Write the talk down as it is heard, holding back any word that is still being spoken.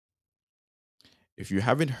If you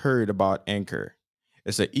haven't heard about Anchor,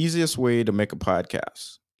 it's the easiest way to make a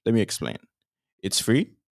podcast. Let me explain. It's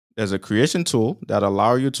free. There's a creation tool that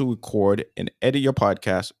allows you to record and edit your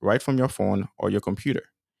podcast right from your phone or your computer.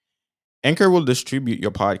 Anchor will distribute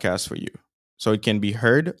your podcast for you so it can be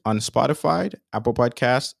heard on Spotify, Apple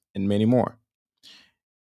Podcasts, and many more.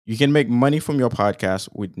 You can make money from your podcast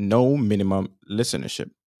with no minimum listenership.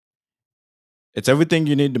 It's everything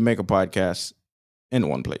you need to make a podcast in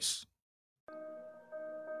one place.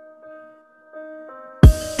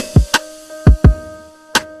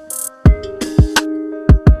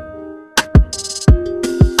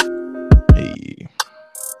 Hey.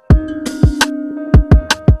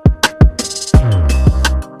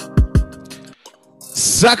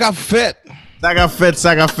 Ça qu'a fait. Ça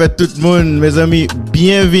qu'a fait tout le monde, mes amis.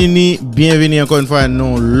 Bienvenue encore une fois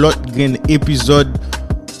dans l'autre grand épisode.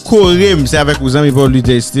 Korim, c'est avec vous amis Paul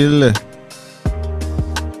DJ Still.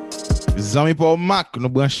 Zami pour Mac, nous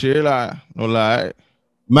brancher là, nous là.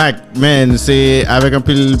 Mac, man, c'est avec un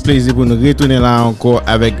peu de plaisir pour nous retourner là encore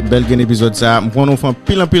avec bel grand épisode ça. Pour nous faire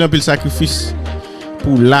pile sacrifice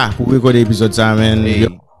pour recorder l'épisode ça, man. Hey.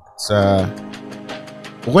 Ça.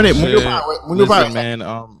 Vous connaissez, mon pas, man.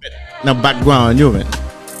 dans background, yo, man.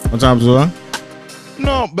 On t'entend besoin?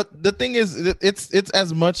 No, but the thing is, it's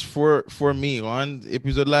as much for me. On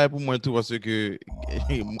épisode là pour moi tout parce que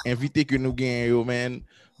invité que nous gagnons, man.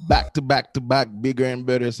 Back to back, bigger and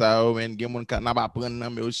better, ça, man. Game on n'a pas prendre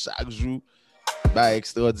mais chaque jour, bah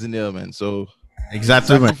extraordinaire, man. So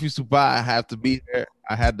Exactement. sacrifice ou pas, I have to be there.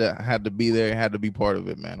 I had to be there. I had to be part of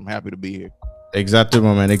it, man. I'm happy to be here.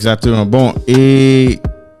 Exactement, man. Exactement. Bon, et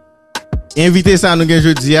invité ça nous gagne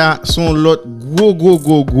jeudi a son l'autre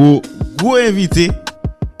gros invité.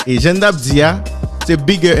 Et j'en d'ap di a, c'est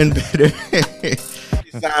bigger and better.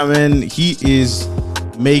 Ça, man, he is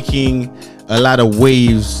making a lot of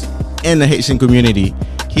waves in the Haitian community.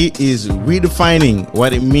 He is redefining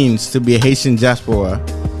what it means to be a Haitian diaspora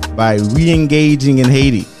by re-engaging in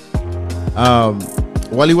Haiti.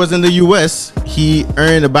 While he was in the U.S., he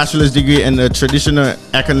earned a bachelor's degree in traditional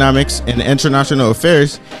economics and international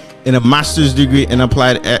affairs and a master's degree in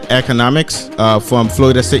applied economics from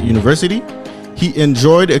Florida State University. He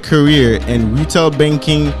enjoyed a career in retail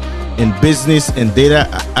banking, in business and data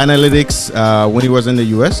analytics when he was in the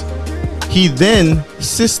U.S. He then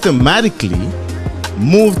systematically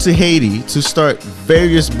moved to Haiti to start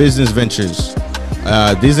various business ventures.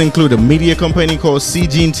 These include a media company called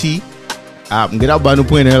CGNT,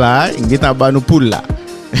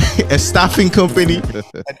 a staffing company,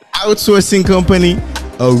 an outsourcing company,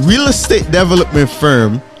 a real estate development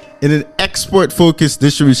firm, and an export-focused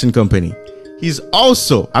distribution company. He's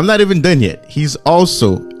also, I'm not even done yet, he's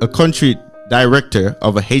also a country director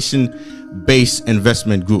of a Haitian-based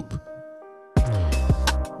investment group.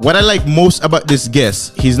 What I like most about this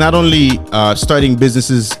guest, he's not only starting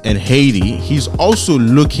businesses in Haiti, he's also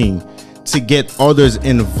looking to get others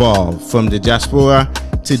involved from the diaspora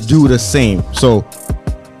to do the same. So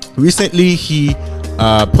recently he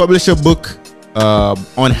published a book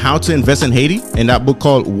on how to invest in Haiti, and that book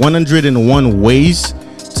called 101 Ways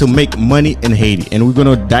to Make Money in Haiti. And we're going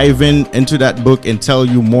to dive into that book and tell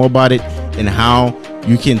you more about it and how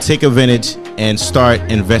you can take advantage and start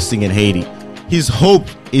investing in Haiti. His hope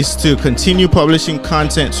is to continue publishing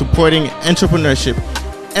content supporting entrepreneurship,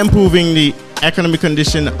 improving the economic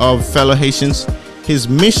condition of fellow Haitians. His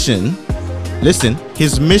mission, listen,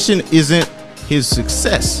 his mission isn't his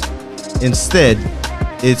success. Instead,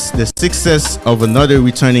 it's the success of another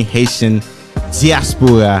returning Haitian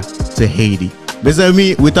diaspora to Haiti. Mes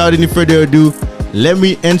amis, without any further ado, let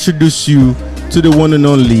me introduce you to the one and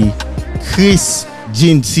only Chris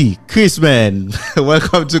Ginty. Chris, man,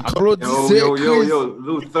 welcome to Yo,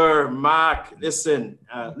 Luther, Mark. Listen,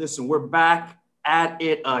 we're back at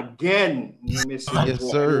it again. Yes,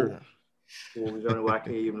 sir. J'en ai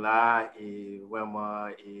accueilli là et vraiment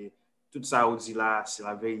et tout ça on dit là c'est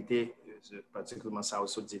la vérité, particulièrement ça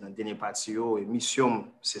on dit dans dernier partie et mission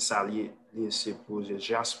c'est ça lié c'est pour les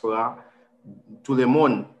diaspora tout le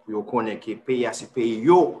monde pour connaître que pays c'est pays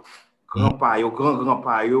yo grand-père yo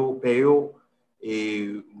grand-grand-père yo père yo et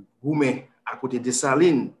goumé à côté de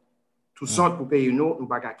Saline tout ça pour pays nous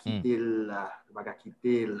pas quitter là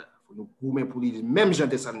faut nous goumé pour lui même gens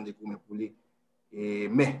de Saline de goumé pour lui.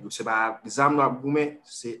 Mais c'est pas des armes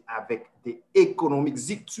c'est avec des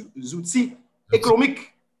outils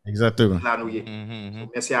économiques. Exactement. Là, nous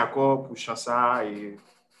merci encore pour ça et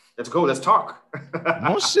let's talk.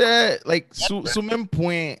 Mon cher, like sous même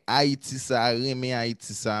point Haïti ça, remé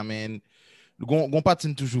Haïti ça, man. gon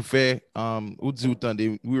patin toujours fait ou dit autant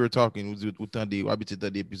de we were talking ou dit autant de habitude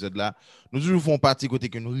de épisode là nous toujours font partie côté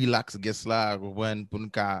que nous relax guest là pour nous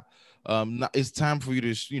it's time for you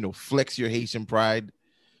to flex your Haitian pride.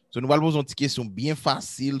 So nous allons poser une question bien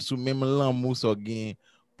facile sur même l'amour so gain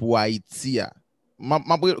pour Haïti.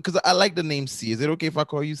 Because I like the name C. Is it okay if I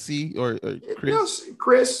call you C or Chris? Yes,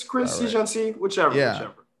 Chris, Right. C, Gentil, whichever.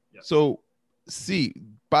 Yeah. So C,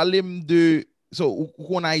 parlez-moi de ou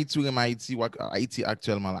qu'on Haïti ou Haïti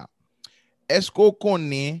actuellement là. Est-ce qu'on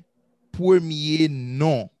connaît premier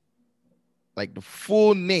nom, like the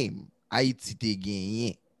full name Haïti te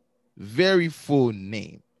gagné? Very full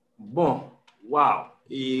name. Bon, wow.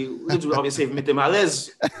 Et vous avez mettez mal à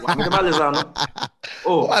l'aise. Mettez mal à l'aise là, non?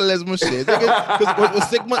 Oh, à l'aise mon cher.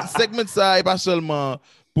 Segment ça est pas seulement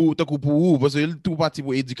pour vous parce que tout parti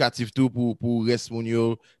pour éducatif tout pour reste mon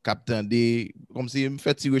yo captain des comme si me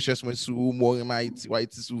fait recherche moi sur moi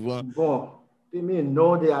Haïti souvent. Bon, premier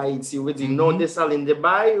nom de Haïti, vous dire nom de Saline de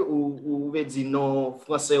Bay ou vous dire nom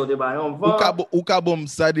français de Bay on va. Ou ka bon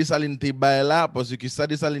ça de Saline de Bay là parce que ça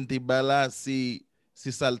de Saline de Bay là c'est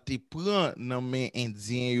ça te prend dans main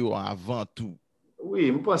indien yo avant tout. Oui,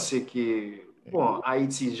 je pense que bon,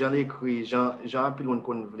 Haïti, j'en écrit, j'en appelle on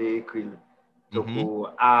qu'on voulait écrire. Donc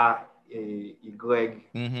A et Y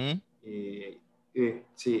et E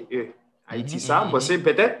T E. Haïti ça, c'est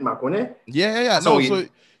peut-être ma connaît. Yeah. No, so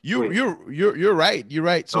you're right. You're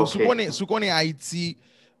right. So sou connaît Haïti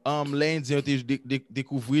l'Indien te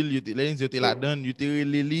découvrir, l'Indien te la donne, you te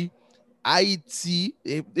releli Haiti,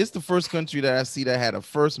 it's the first country that I see that had a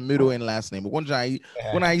first, middle, and last name. When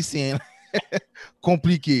I saying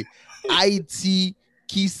compliqué, Haiti,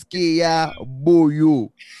 Kiskeya,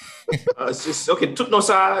 Boyo. Ok, tout non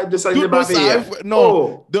ça de ça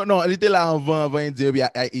non, il était là avant Indien,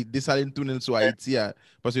 de ça il tourne sur Haïti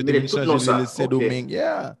parce que il changé le Saint-Domingue.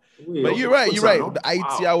 Yeah. But you're right. The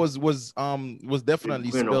Haiti was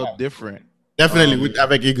definitely spelled different. Definitely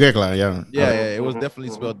avec Y là, yeah. Yeah, it was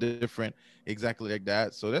definitely spelled different, exactly like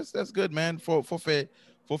that. So that's good, man. For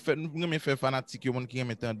nous me faire fanatique yo monde qui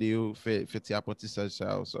aime entendre yo fait apprentissage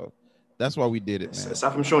ça. So that's why we did it, man.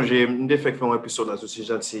 Ça fait me changer, me fait faire un épisode là aussi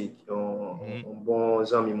gentil, un bon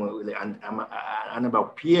ami moi Annabelle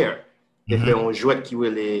Pierre, il fait un jouet qui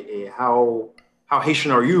est How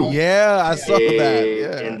Haitian are you? Yeah, I saw that.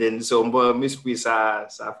 Yeah. And then so m'esprit ça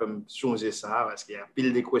fait me changer ça parce qu'il y a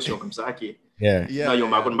pile de questions comme ça qui non yo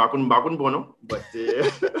pas bon non, but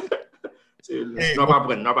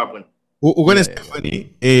non pas prendre. Ou connaissez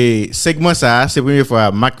funny et segment ça c'est première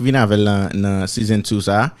fois Mac vient avec dans season 2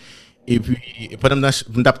 ça et puis pendant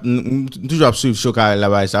toujours suivre Choka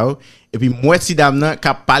là-bas ça et puis moi si dame qui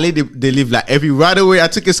a parlé de livre là et puis right away I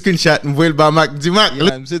took a screenshot and voyé ba Mac dit Mac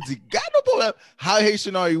I'm saying God no problem. How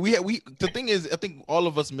Haitian are you? We the thing is I think all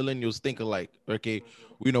of us millennials think alike. Okay,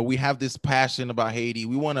 we have this passion about Haiti.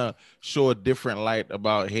 We want to show a different light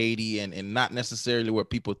about Haiti and not necessarily what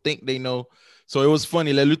people think they know. So it was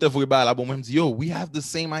funny. Yo, we have the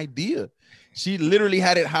same idea. She literally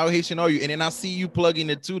had it. How Haitian are you? And then I see you plugging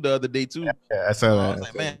it too the other day too. Yeah, I saw that. I was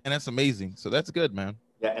like, man, and that's amazing. So that's good, man.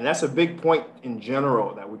 Yeah, and that's a big point in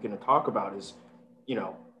general that we're going to talk about is,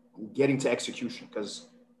 getting to execution. Because,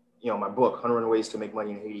 my book, 101 Ways to Make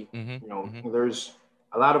Money in Haiti, there's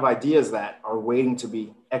a lot of ideas that are waiting to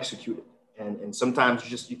be executed. And sometimes you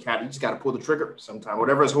just got to pull the trigger. Sometimes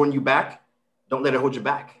whatever is holding you back, don't let it hold you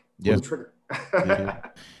back. Pull the trigger. Yeah.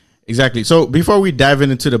 Exactly. So before we dive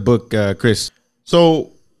into the book, Chris,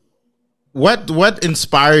 so what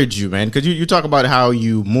inspired you, man? Because you talk about how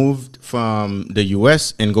you moved from the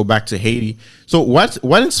US and go back to Haiti. So what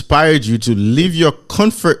inspired you to leave your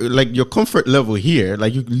comfort level here?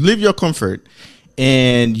 Like you live your comfort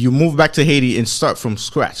and you move back to Haiti and start from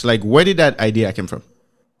scratch. Like where did that idea come from?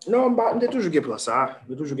 Non, j'ai toujours gardé plan ça.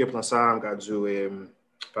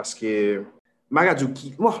 Parce que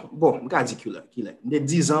de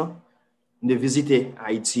 10 ans, de visiter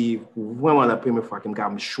Haïti pour vraiment la première fois que je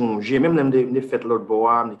me changé. Même de fait l'autre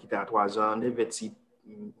bois, je quitté à 3 ans, de vêtis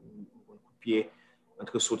pied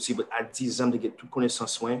entre sorti à 10 ans de toute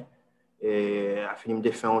connaissance soin et a fini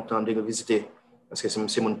de faire un temps de visiter parce que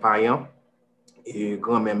c'est mon parent et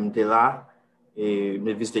grand-mère était là et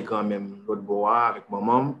me visiter grand-mère l'autre bois avec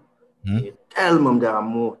maman et tellement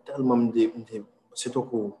d'amour, tellement de c'est tout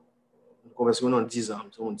court. Conversation en 10 ans,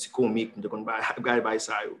 c'est un petit comique, de qu'on va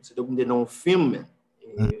ça, c'est donc de non film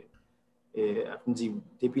et on dit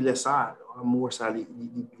depuis le ça, amour ça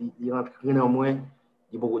il rentre en moi,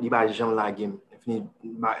 il va jamais la game. Fini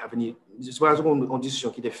c'est pas une condition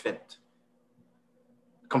qui est faite.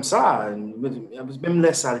 Comme ça, même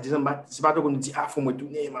là ça, disons c'est pas qu'on dit faut me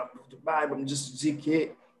tourner, je juste dis que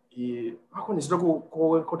Et par contre, c'est là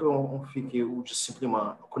qu'on fait que ou juste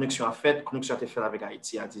simplement connexion a fait avec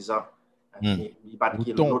Haïti à 10 ans. Il pas de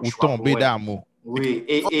l'autre choix pour tomber moi. d'amour. Oui,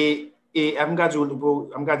 et je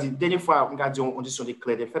me dis, dernière fois, je me dis, on dit sur des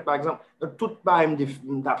clés de fait, par exemple, tout bas, je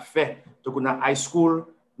fait, donc on a high school,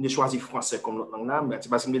 on a choisi français comme notre langue, mais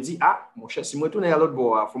parce que je me dis, ah, mon cher, si je retourne à l'autre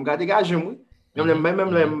bord, il faut me garder dégager, moi. Même,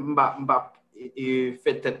 je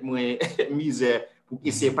fais tête moins misère pour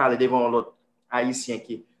essayer de parler devant l'autre haïtien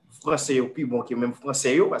qui est français, puis bon, qui est même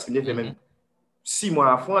français, parce que je fait même 6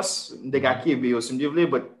 mois en France, des gars qui est aussi me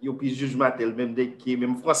mais il y a plus jugement tel même des qui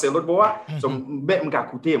même français l'autre bois, so me gars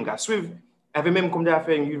écouter, me gars suivre. Avait même comme faire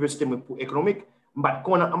une université pour économique, on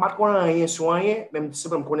rien sur rien, même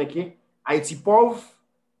simplement connaître Haïti pauvre,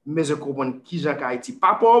 mais je comprends qui j'ai Haïti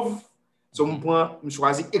pas pauvre. So me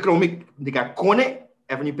choisi économique, des gars connaît,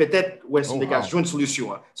 et venir peut-être ouais des gars jouer une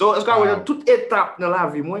solution. So est-ce que toute étape dans la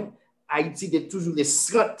vie moi, Haïti est toujours les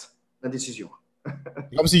strengths dans la décision.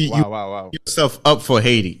 Obviously, you yourself up for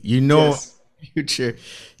Haiti. You know, future.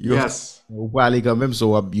 Yes.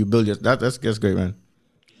 So you build your that's great, man.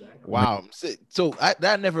 Exactly. Wow. So I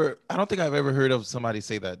don't think I've ever heard of somebody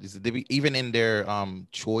say that. Even in their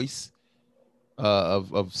choice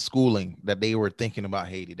of schooling that they were thinking about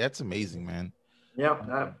Haiti. That's amazing, man. Yeah,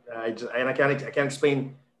 I can't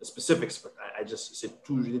explain the specifics, but I just c'est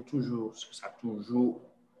toujours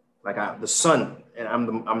like the sun, and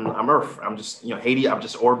I'm Earth. I'm just Haiti. I'm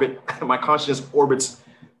just orbit. My consciousness orbits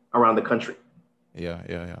around the country. Yeah.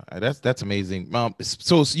 That's amazing.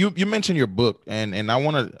 So you mentioned your book, and I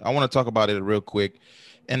want to talk about it real quick,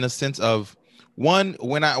 in the sense of one,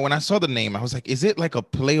 when I saw the name, I was like, is it like a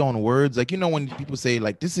play on words? Like, when people say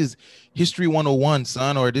like, this is History 101,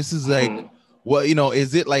 son, or this is like, well,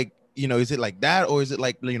 is it like, is it like that, or is it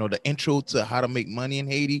like, the intro to how to make money in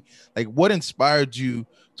Haiti? Like, what inspired you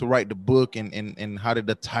to write the book, and how did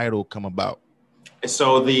the title come about?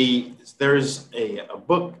 So there's a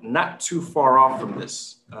book not too far off from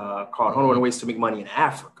this called 101 Ways to Make Money in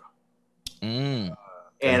Africa. And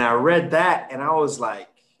I read that and I was like,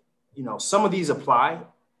 some of these apply,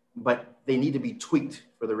 but they need to be tweaked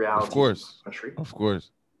for the reality of the country. Of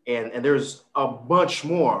course. And there's a bunch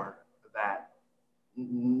more that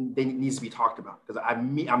needs to be talked about, because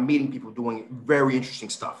I'm meeting people doing very interesting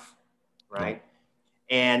stuff, right?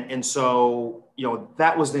 And so,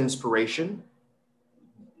 that was the inspiration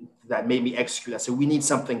that made me execute. I said, we need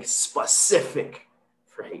something specific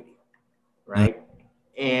for Haiti, right?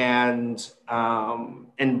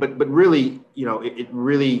 But really, it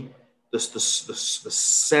really, the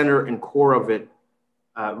center and core of it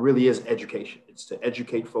really is education. It's to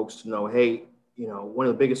educate folks to know, hey, one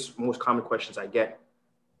of the biggest, most common questions I get,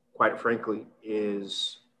 quite frankly,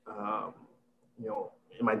 is, in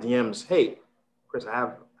my DMs, hey, Chris,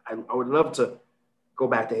 I would love to go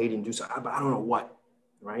back to Haiti and do something, but I don't know what.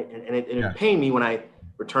 Right, and it pained me when I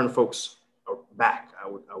returned folks back.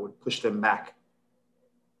 I would push them back,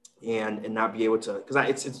 and not be able to, because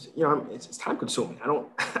it's time consuming. I don't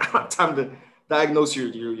have time to diagnose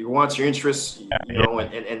your wants, your interests,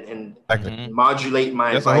 and modulate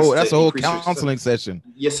my advice. That's a whole counseling session.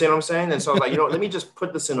 You see what I'm saying? And so like, let me just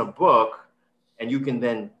put this in a book, and you can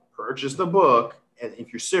then purchase the book. And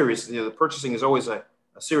if you're serious, the purchasing is always a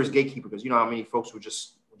serious gatekeeper, because how many folks would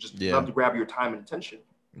just love to grab your time and attention,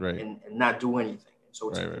 and not do anything. And so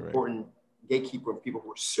it's an important gatekeeper of people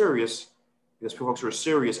who are serious, because people who are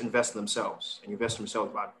serious invest in themselves, and invest in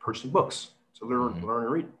themselves by purchasing books to learn and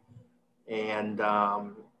read. And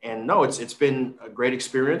no, it's been a great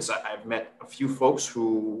experience. I've met a few folks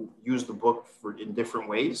who use the book in different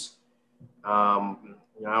ways. I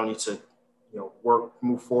don't need to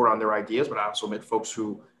move forward on their ideas, but I also met folks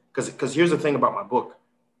who, because here's the thing about my book.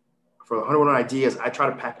 For the 101 Ideas, I try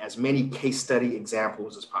to pack as many case study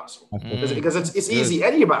examples as possible, because it's easy.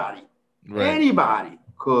 Anybody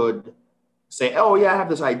could say, oh yeah, I have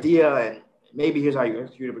this idea and maybe here's how you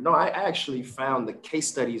execute it. But no, I actually found the case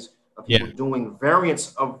studies of people doing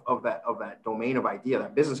variants of that domain of idea,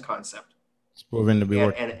 that business concept. It's proven to be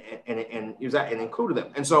working. And use that and included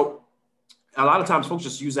them. And so a lot of times folks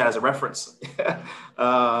just use that as a reference.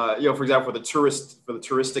 For example, for the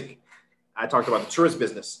touristic, I talked about the tourist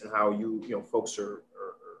business and how folks are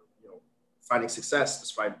finding success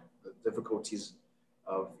despite the difficulties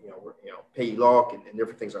of pay lock and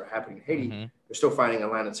different things that are happening in Haiti. They're still finding a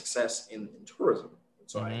line of success in tourism. And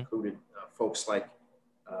so I included folks like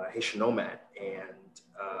Haitian Nomad and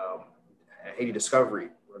Haiti Discovery,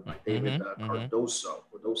 run by David Cardoso.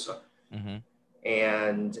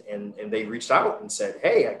 And they reached out and said,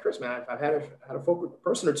 hey, Chris, man, I've had a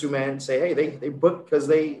person or two, man, say, hey, they booked because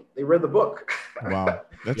they read the book. Wow,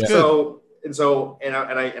 that's good. So and so,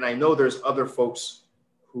 I know there's other folks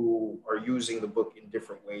who are using the book in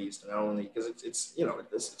different ways, not only because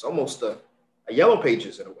it's almost a yellow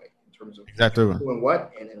pages in a way in terms of Exactly. doing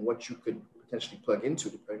what and what you could potentially plug into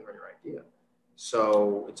depending on your idea.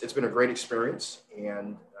 So it's been a great experience,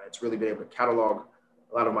 and it's really been able to catalog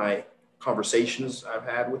a lot of my conversations I've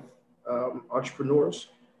had with entrepreneurs,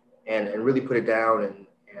 and really put it down and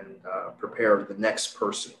prepare the next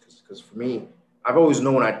person. Because for me, I've always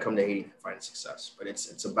known I'd come to Haiti to find success, but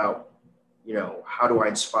it's about, how do I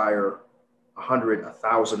inspire 100,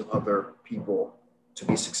 1,000 other people to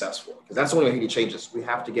be successful? Because that's the only way Haiti changes. We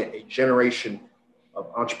have to get a generation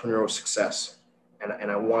of entrepreneurial success,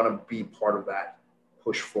 and I want to be part of that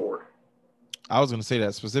push forward. I was going to say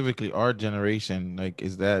that specifically our generation, like,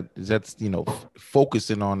 is that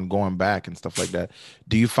focusing on going back and stuff like that.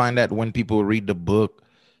 Do you find that when people read the book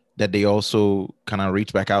that they also kind of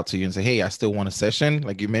reach back out to you and say, hey, I still want a session,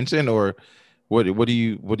 like you mentioned, or what do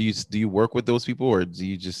you work with those people, or do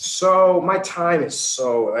you just? So my time is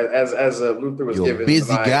as Luther was given,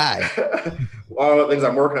 busy guy. all the things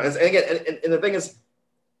I'm working on. And again, and the thing is,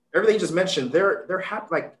 everything you just mentioned, they're happy.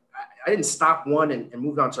 Like, I didn't stop one and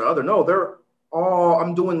moved on to another. No,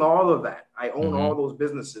 I'm doing all of that. I own all those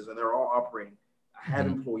businesses, and they're all operating. I have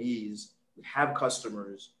employees. We have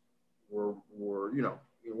customers. We're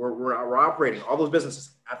operating all those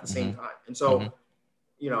businesses at the same time. And so,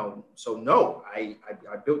 so no, I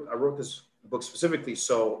wrote this book specifically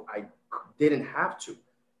so I didn't have to.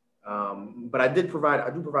 But I do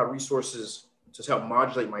provide resources to help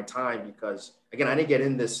modulate my time, because again, I didn't get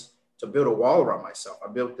in this to build a wall around myself. I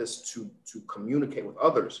built this to communicate with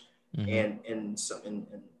others. And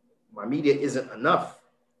my media isn't enough,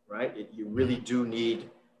 right? You really do need.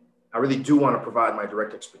 I really do want to provide my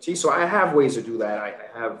direct expertise. So I have ways to do that.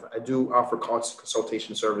 I do offer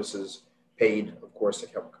consultation services, paid, of course, to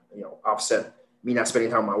help offset me not spending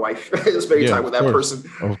time with my wife, spending time with that person.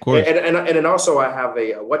 Of course. And then also I have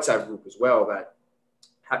a WhatsApp group as well that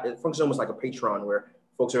it functions almost like a Patreon, where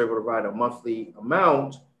folks are able to provide a monthly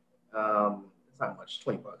amount. It's not much,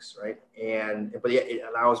 $20, right? But yeah, it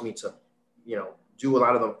allows me to, do a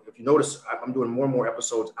lot of them. If you notice, I'm doing more and more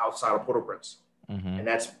episodes outside of Port-au-Prince. And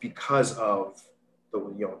that's because of the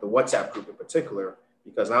WhatsApp group in particular,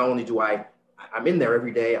 because not only do I'm in there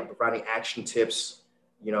every day, I'm providing action tips,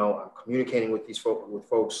 I'm communicating with these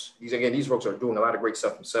folks. These folks are doing a lot of great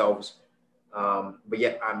stuff themselves. But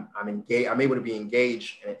yet I'm engaged. I'm able to be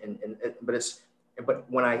engaged, but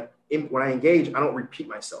when I engage, I don't repeat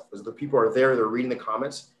myself, because the people are there, they're reading the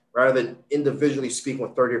comments rather than individually speaking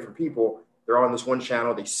with 30 different people. They're all on this one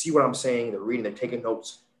channel. They see what I'm saying. They're reading. They're taking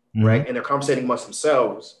notes. Right. And they're conversating amongst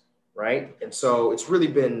themselves. Right. And so it's really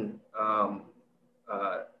been a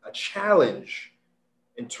challenge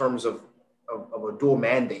in terms of a dual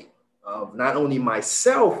mandate of not only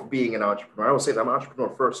myself being an entrepreneur. I would say that I'm an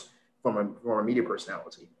entrepreneur first from a media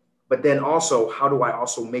personality, but then also, how do I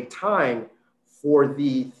also make time for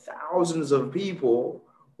the thousands of people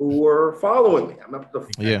who are following me? I'm up to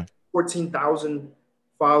 14,000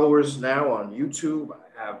 followers now on YouTube.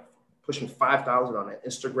 I have pushing 5,000 on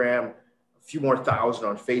Instagram, a few more thousand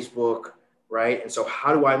on Facebook, right? And so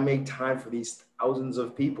how do I make time for these thousands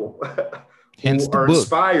of people who are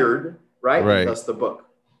inspired, right? Right. That's the book.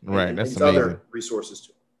 Right. And that's amazing. Other resources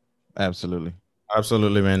too. Absolutely.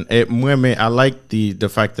 Absolutely, man. I like the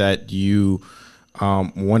fact that you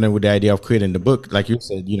went with the idea of creating the book. Like you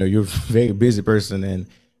said, you're a very busy person, and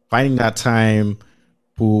finding that time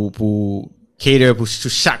to cater to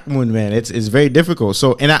chaque monde, man, it's very difficult.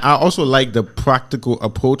 So, and I also like the practical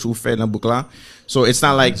approach we fed in the book. So it's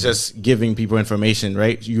not like just giving people information,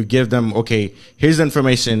 right? You give them, okay, here's the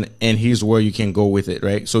information and here's where you can go with it,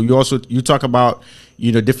 right? So you talk about,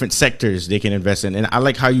 different sectors they can invest in. And I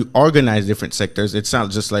like how you organize different sectors. It's not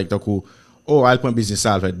just like I'll point business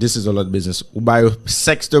out. This is a lot of business. By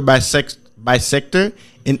sector by sector,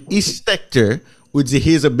 and each sector would say,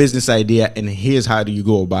 here's a business idea and here's how do you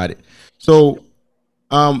go about it. So,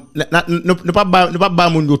 I want them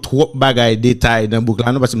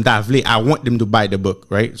to buy the book,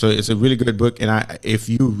 right? So it's a really good book, and if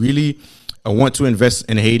you really want to invest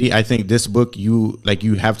in Haiti, I think this book you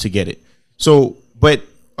have to get it. So, but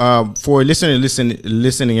for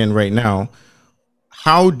listening in right now,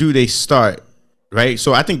 how do they start, right?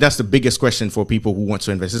 So I think that's the biggest question for people who want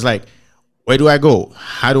to invest. It's like, where do I go?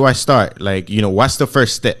 How do I start? What's the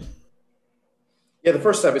first step? Yeah, the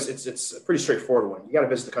first step is it's a pretty straightforward one. You got to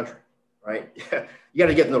visit the country, right? You got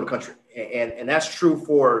to get to know the country, and that's true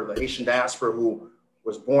for the Haitian diaspora who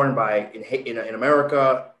was born in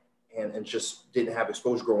America and just didn't have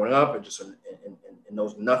exposure growing up and just and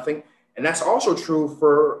knows nothing. And that's also true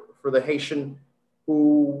for for the Haitian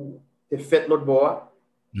who te fait l'autre bord,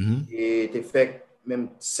 et te fait même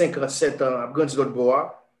 5 or 7 ans, I've gone to l'autre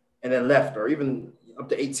bord, and then left, or even up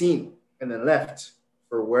to 18, and then left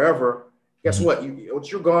for wherever. Guess what?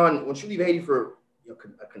 Once you're gone, once you leave Haiti for a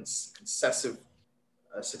successive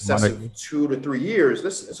 2 to 3 years,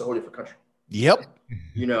 listen, it's a whole different country. Yep.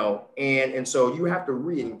 And so you have to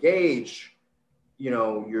re-engage. You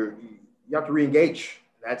have to re-engage.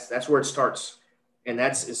 That's where it starts, and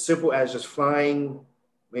that's as simple as just flying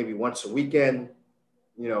maybe once a weekend.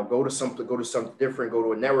 Go to something different. Go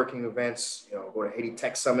to a networking events. Go to Haiti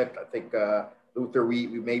Tech Summit. I think Luther, we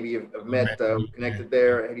maybe have met, connected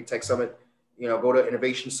there at Haiti Tech Summit. Go to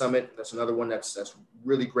Innovation Summit. That's another one that's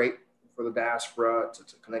really great for the diaspora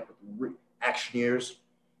to connect with actioneers,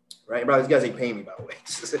 right? Bro, these guys ain't paying me, by the way.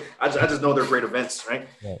 I just know they're great events, right?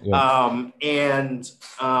 Yeah. And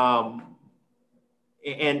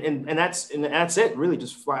that's it, really.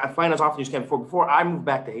 Just flying as often as you can. Before I moved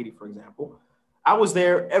back to Haiti, for example, I was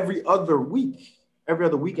there every other week or every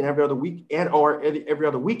other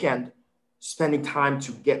weekend, spending time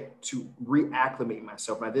to get to reacclimate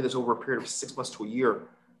myself. And I did this over a period of 6 months to a year,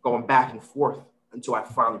 going back and forth until I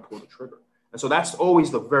finally pulled the trigger. And so that's always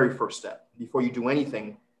the very first step. Before you do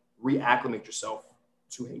anything, reacclimate yourself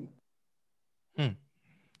to Haiti.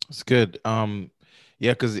 It's good. Yeah,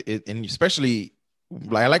 because and especially,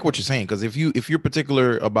 I like what you're saying, because if you're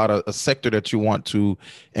particular about a sector that you want to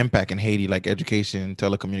impact in Haiti, like education,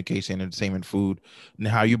 telecommunication, entertainment, food, and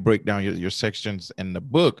how you break down your sections in the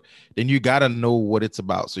book, then you got to know what it's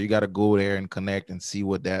about. So you got to go there and connect and see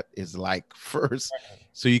what that is like first,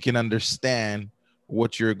 so you can understand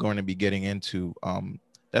what you're going to be getting into.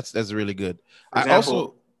 That's really good. Go ahead.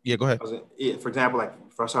 For example, like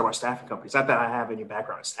for us, our staffing companies, not that I have any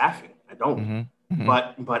background in staffing, I don't.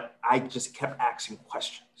 But I just kept asking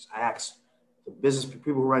questions. I asked the business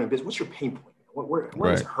people who are running business, what's your pain point? Where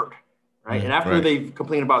does it hurt? Right. And after they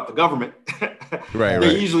complain about the government,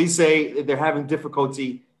 they usually say that they're having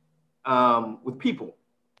difficulty with people,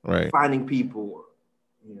 finding people,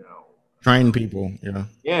 trying people,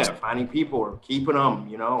 finding people or keeping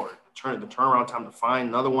them, or the turnaround time to find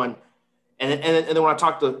another one. And then when I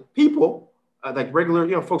talk to people, like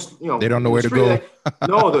regular, folks, they don't know where to go.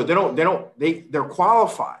 They're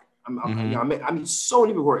qualified. I mean, so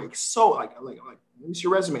many people who are so like, let me see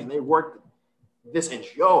your resume, and they worked at this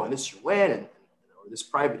NGO and this UN and this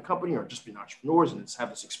private company, or just being entrepreneurs and just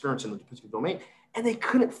have this experience in the particular domain, and they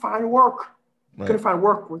couldn't find work. Couldn't find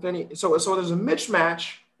work with any. So there's a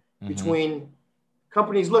mismatch between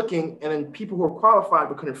companies looking and then people who are qualified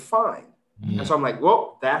but couldn't find. And so I'm like,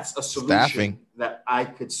 well, that's a solution that I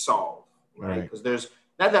could solve. Right, because there's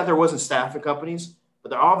not that there wasn't staffing companies, but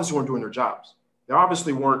they obviously weren't doing their jobs. They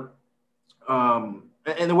obviously weren't, and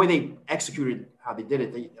the way they executed how they did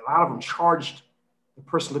it, a lot of them charged the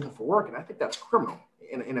person looking for work, and I think that's criminal.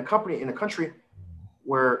 In a country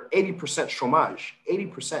where 80% chômage,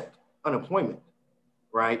 80% unemployment,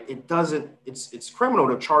 right? It's criminal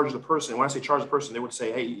to charge the person. When I say charge the person, they would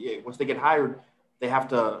say, hey, once they get hired, they have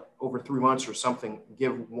to, over 3 months or something,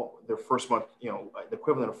 give their first month, the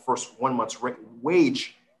equivalent of first 1 month's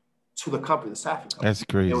wage to the company, the staffing company. That's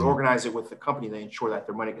crazy. They would organize it with the company. They ensure that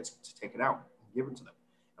their money gets taken out and given to them.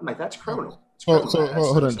 I'm like, that's criminal.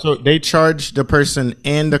 Hold on. So they charge the person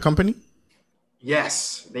and the company?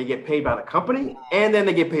 Yes, they get paid by the company, and then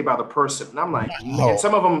they get paid by the person. And I'm like, and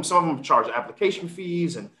some of them charge application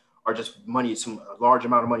fees and are just a large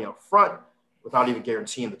amount of money up front, without even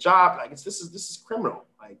guaranteeing the job. Like this is criminal.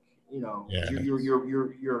 Like,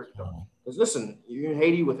 because listen, you're in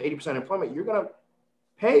Haiti with 80% employment, you're gonna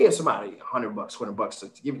pay somebody $100, $200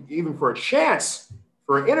 to give, even for a chance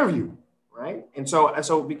for an interview, right? And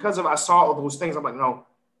so because I saw all those things, I'm like, no,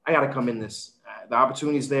 I gotta come in this. The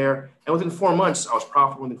opportunity's there, and within 4 months, I was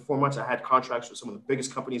profitable. Within 4 months, I had contracts with some of the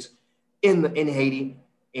biggest companies in Haiti,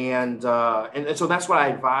 and so that's what I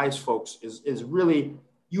advise folks is really.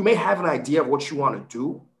 You may have an idea of what you want to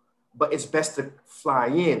do, but it's best to fly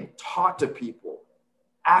in, talk to people,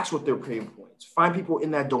 ask what their pain points, find people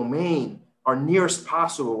in that domain or nearest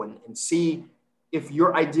possible, and see if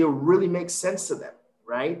your idea really makes sense to them,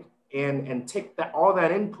 right? And take all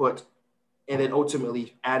that input and then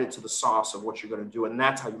ultimately add it to the sauce of what you're going to do. And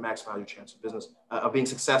that's how you maximize your chance of business, of being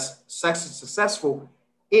successful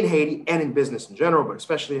in Haiti and in business in general, but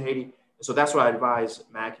especially in Haiti. And so that's what I advise,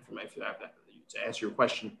 Mac, if you have that. To answer your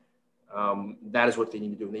question, that is what they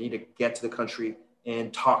need to do. They need to get to the country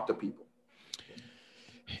and talk to people.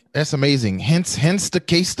 That's amazing. Hence the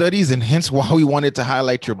case studies, and hence why we wanted to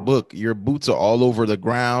highlight your book. Your boots are all over the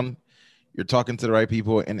ground. You're talking to the right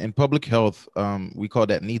people. And in public health, we call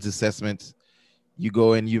that needs assessment. you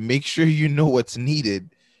go and you make sure you know what's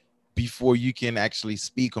needed before you can actually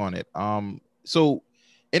speak on it. So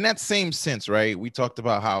in that same sense, right, we talked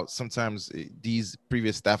about how sometimes these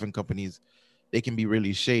previous staffing companies, they can be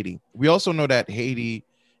really shady. We also know that Haiti,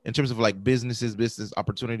 in terms of like business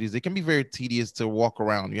opportunities, it can be very tedious to walk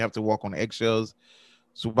around. You have to walk on eggshells.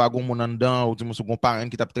 So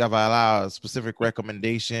specific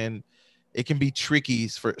recommendation. It can be tricky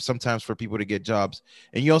for sometimes for people to get jobs.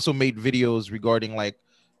 And you also made videos regarding like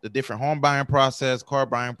the different home buying process, car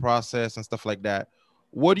buying process, and stuff like that.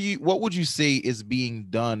 What would you say is being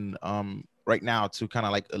done right now to kind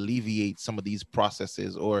of like alleviate some of these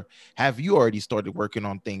processes, or have you already started working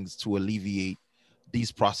on things to alleviate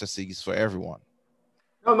these processes for everyone?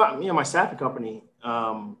 No, my staffing company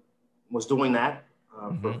was doing that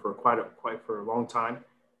for quite for a long time,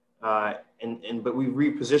 but we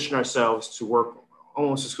repositioned ourselves to work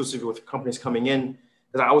almost exclusively with companies coming in,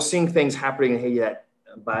 because I was seeing things happening in Haiti that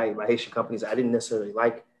by Haitian companies I didn't necessarily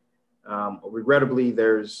like. Regrettably,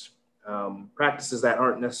 there's practices that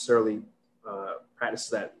aren't necessarily practices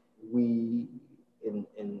that we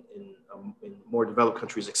in more developed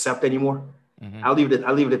countries accept anymore. Mhm. I'll leave it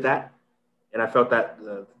at that. And I felt that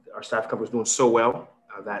our staff company was doing so well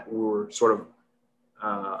that we were sort of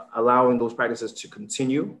allowing those practices to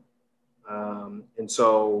continue. And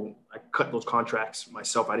so I cut those contracts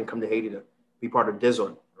myself. I didn't come to Haiti to be part of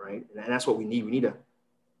DISO, right? And that's what we need. We need a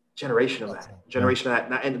generation of that,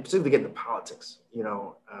 and particularly get into politics,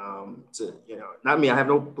 not me. I have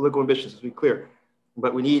no political ambitions, to be clear,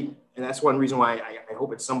 but we need, and that's one reason why I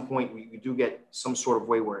hope at some point we do get some sort of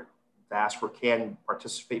way where diaspora can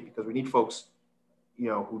participate, because we need folks,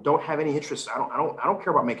 who don't have any interest. I don't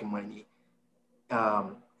care about making money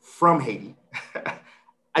from Haiti.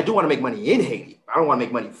 I do want to make money in Haiti. I don't want to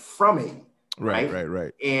make money from Haiti.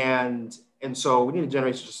 Right. And so we need a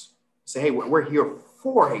generation to just say, hey, we're here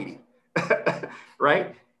for Haiti,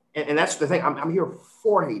 right? And that's the thing. I'm here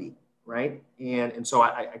for Haiti, right? And so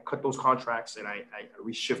I cut those contracts and I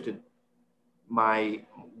reshifted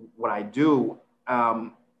what I do.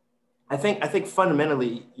 I think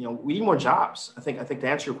fundamentally, we need more jobs. I think to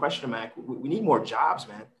answer your question, Mac, we need more jobs,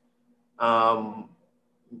 man.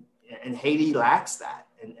 And Haiti lacks that.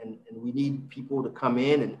 And we need people to come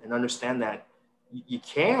in and understand that you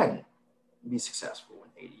can be successful in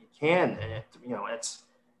Haiti. You can, and it's,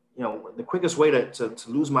 the quickest way to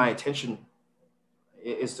lose my attention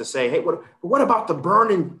is to say, hey, what about they'll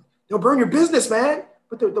burn your business, man.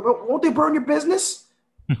 But won't they burn your business?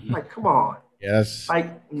 Like, come on. Yes.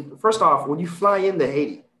 Like, first off, when you fly into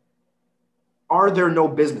Haiti, are there no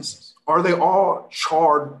businesses? Are they all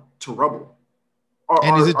charred to rubble?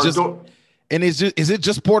 Is it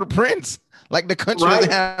just Port-au-Prince? Like the country Right.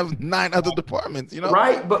 doesn't have 9 other departments,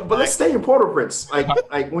 Right, but let's stay in Port-au-Prince.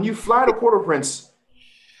 Like when you fly to Port-au-Prince,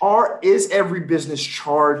 is every business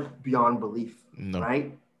charred beyond belief? No.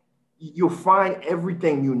 Right? You'll find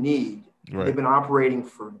everything you need. Right. They've been operating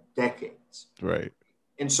for decades. Right.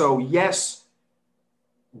 And so, yes,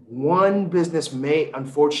 one business may,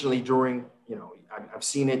 unfortunately, during, I've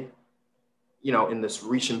seen it, in this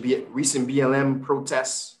recent BLM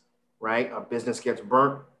protests, right? A business gets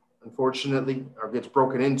burnt, unfortunately, or gets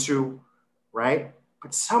broken into, right?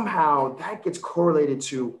 But somehow that gets correlated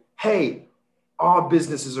to, hey, all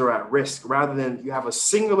businesses are at risk, rather than you have a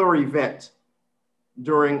singular event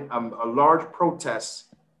during a large protest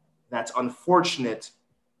that's unfortunate,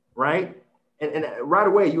 right? And right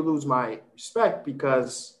away you lose my respect,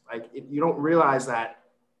 because you don't realize that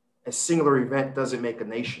a singular event doesn't make a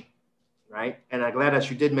nation, right? And I'm glad that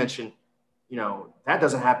you did mention, that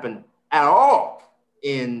doesn't happen at all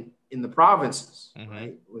in the provinces, Mm-hmm.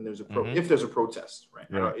 right? When there's Mm-hmm. if there's a protest, right?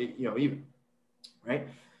 Right. Even, right?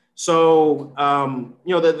 So,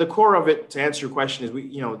 the core of it, to answer your question, is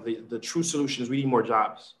the true solution is we need more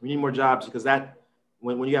jobs. We need more jobs, because that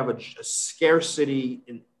when you have a scarcity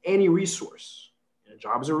in any resource,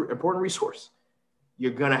 jobs are an important resource.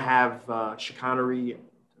 You're gonna have chicanery and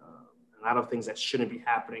a lot of things that shouldn't be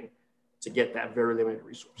happening to get that very limited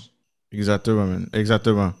resource. Exactly, man.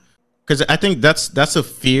 Exactly. Because I think that's a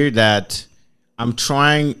fear that I'm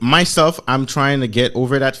trying to get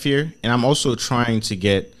over that fear, and I'm also trying to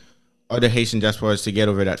get other Haitian diasporas to get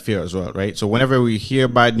over that fear as well, right? So whenever we hear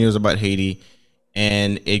bad news about Haiti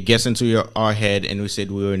and it gets into our head and we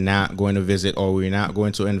said we're not going to visit or we're not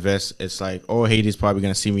going to invest, it's like, oh, Haiti's probably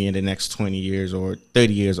going to see me in the next 20 years or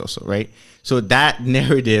 30 years or so, right? So that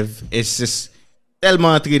narrative is just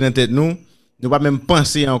tellement entré dans tête nous pas même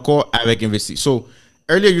penser encore avec investi. So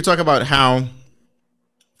earlier you talk about how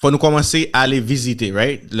for nous commencer à aller visiter,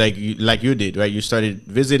 right? Like you did, right? You started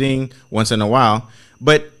visiting once in a while.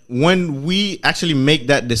 But when we actually make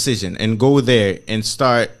that decision and go there and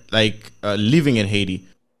start like living in Haiti,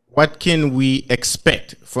 what can we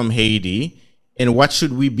expect from Haiti, and what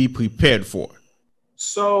should we be prepared for?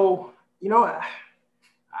 So,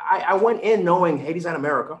 I went in knowing Haiti's not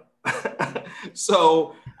America.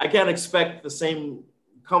 So I can't expect the same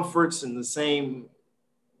comforts and the same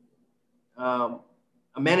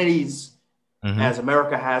amenities as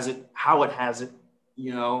America has it, how it has it,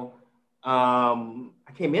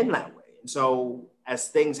 I came in that way. And so as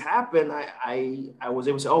things happen, I was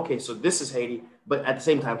able to say, okay, so this is Haiti. But at the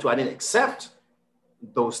same time, too, I didn't accept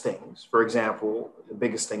those things. For example, the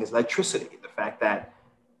biggest thing is electricity. The fact that,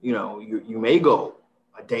 you may go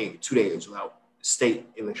a day, 2 days without state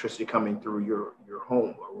electricity coming through your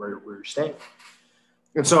home or where you're staying.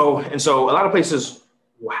 And so a lot of places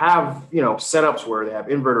will have, setups where they have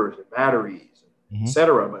inverters and batteries, et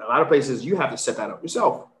cetera. But a lot of places you have to set that up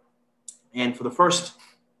yourself. And for the first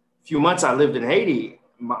few months I lived in Haiti,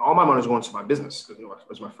 all my money was going to my business. It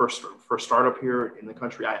was my first startup here in the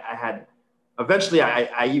country. I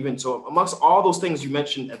even, so amongst all those things you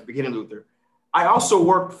mentioned at the beginning, Luther, I also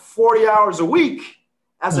worked 40 hours a week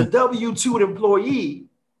as a W-2 employee,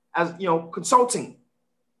 as consulting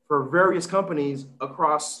for various companies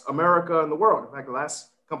across America and the world. In fact, the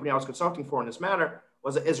last company I was consulting for in this manner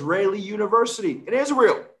was an Israeli university in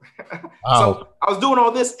Israel. Wow. So I was doing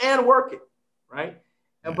all this and working, right?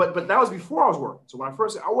 And, but that was before I was working. So when I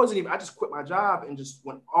just quit my job and just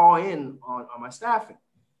went all in on my staffing.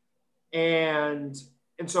 And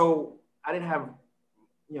so I didn't have,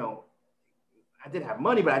 I did have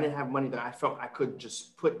money, but I didn't have money that I felt I could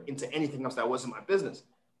just put into anything else that wasn't my business,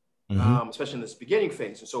 especially in this beginning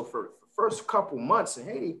phase. And so for the first couple months in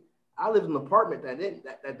Haiti, I lived in an apartment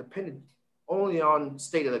that depended only on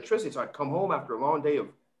state electricity. So I'd come home after a long day of,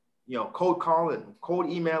 cold calling, cold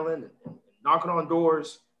emailing, and knocking on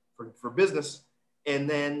doors for business, and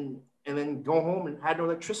then go home and had no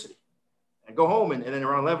electricity. And go home and then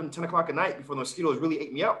around 11, 10 o'clock at night, before the mosquitoes really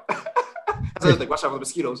ate me up. That's another thing. Watch out for the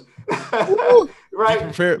mosquitoes. Right?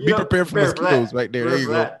 Be prepared for mosquitoes right there. There you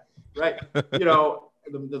go. Right.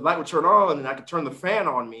 The light would turn on and I could turn the fan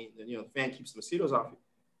on me. And, the fan keeps the mosquitoes off you.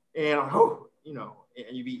 And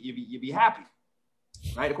and you'd be happy.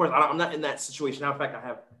 Right. Of course, I'm not in that situation now. In fact,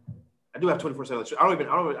 I do have 24/7 electricity. I don't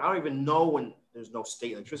even know when there's no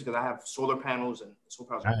state electricity, because I have solar panels, and solar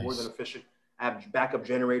panels are more than efficient. I have backup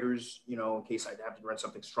generators, in case I have to run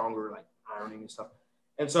something stronger like ironing and stuff.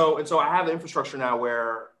 And so I have the infrastructure now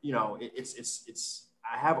where, I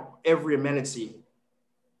have every amenity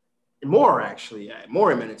and more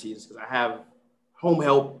amenities, because I have home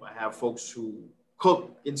help. I have folks who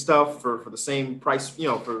cook and stuff for the same price,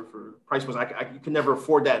 for price was you can never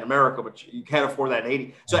afford that in America, but you can't afford that in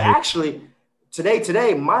Haiti. So actually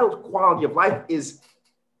today, my quality of life is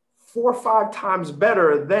 4 or 5 times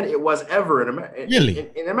better than it was ever in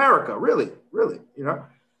America. Really,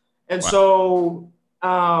 And so,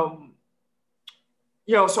 so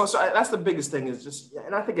that's the biggest thing, is just,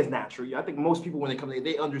 and I think it's natural. I think most people, when they come,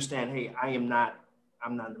 they understand, hey, I'm not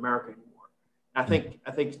in America anymore. And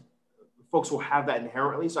I think folks will have that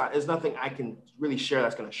inherently. So there's nothing I can really share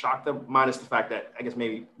that's going to shock them, minus the fact that I guess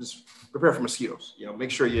maybe just prepare for mosquitoes.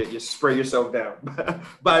 Make sure you spray yourself down.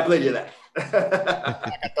 But I plenty of that.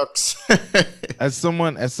 As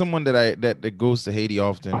someone that goes to Haiti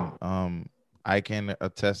often, I can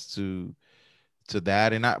attest to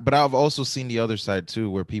that. But I've also seen the other side too,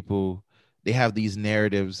 where people, they have these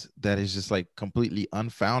narratives that is just like completely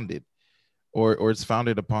unfounded, or it's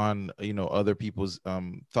founded upon other people's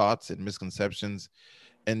thoughts and misconceptions,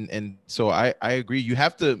 and so I agree. You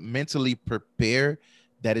have to mentally prepare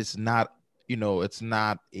that it's not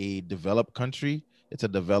a developed country, it's a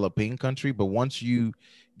developing country. But once you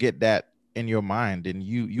get that in your mind, and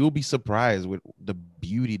you'll be surprised with the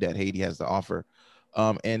beauty that Haiti has to offer.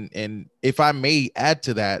 And if I may add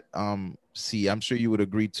to that, see, I'm sure you would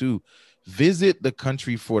agree too. Visit the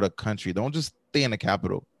country for the country. Don't just stay in the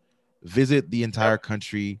capital. Visit the entire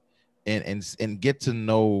country and get to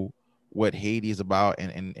know what Haiti is about.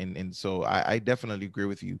 And so I definitely agree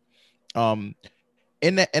with you. In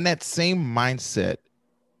that same mindset,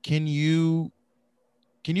 can you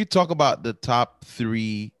talk about the top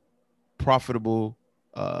 3 profitable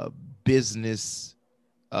business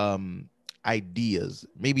ideas,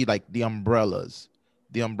 maybe like the umbrella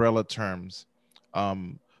terms,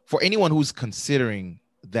 for anyone who's considering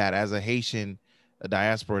that, as a Haitian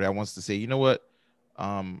diaspora that wants to say,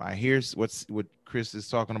 I hear what Chris is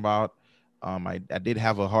talking about. I did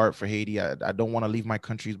have a heart for Haiti. I don't want to leave my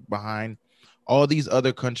country behind. All these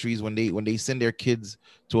other countries, when they send their kids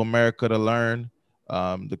to America to learn,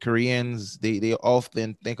 The Koreans, they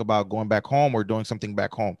often think about going back home or doing something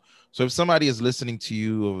back home. So if somebody is listening to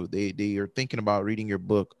you, or they are thinking about reading your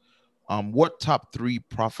book, what top 3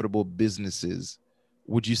 profitable businesses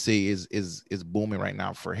would you say is booming right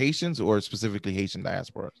now for Haitians or specifically Haitian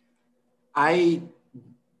diaspora? I'm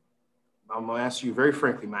gonna ask you very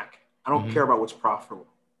frankly, Mac. I don't care about what's profitable.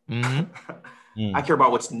 I care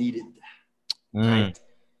about what's needed. Right?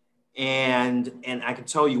 And I can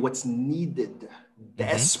tell you what's needed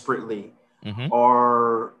desperately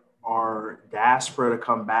are diaspora to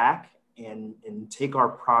come back and take our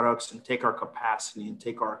products and take our capacity and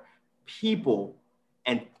take our people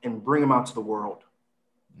and bring them out to the world.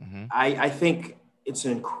 I think it's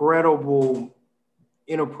an incredible,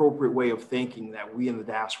 inappropriate way of thinking that we in the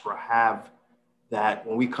diaspora have, that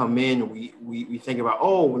when we come in, we think about,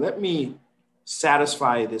 oh, let me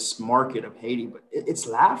satisfy this market of Haiti, but it's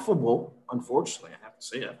laughable. Unfortunately, I have to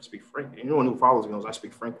say, I have to speak frankly. Anyone who follows me knows I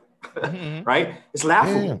speak frankly, right? It's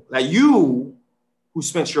laughable that you, who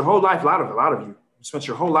spent your whole life, a lot of you spent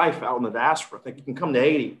your whole life out in the diaspora, think you can come to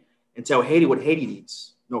Haiti and tell Haiti what Haiti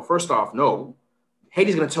needs. No, first off, no.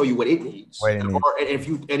 Haiti's going to tell you what it needs. And if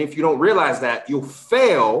you don't realize that, you'll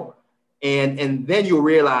fail, and then you'll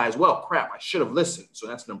realize, well, crap, I should have listened. So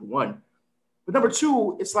that's number one. But number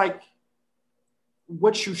two, it's like,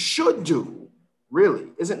 what you should do really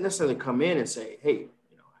isn't necessarily come in and say, hey,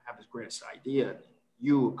 I have this greatest idea, and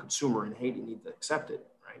you, a consumer in Haiti, need to accept it,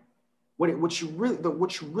 right? What you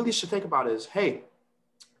really should think about is, hey,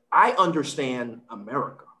 I understand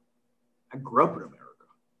America. I grew up in America.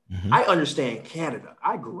 I understand Canada.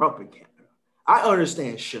 I grew up in Canada. I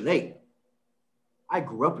understand Chile. I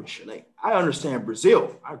grew up in Chile. I understand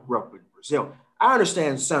Brazil. I grew up in Brazil. I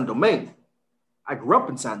understand Saint Domingue. I grew up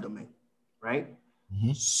in Saint Domingue, right?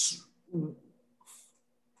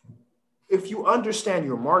 If you understand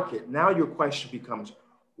your market, now your question becomes,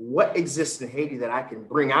 what exists in Haiti that I can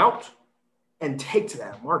bring out and take to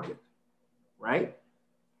that market, right?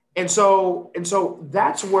 And so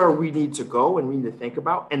that's where we need to go and we need to think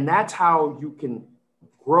about. And that's how you can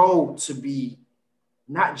grow to be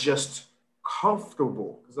not just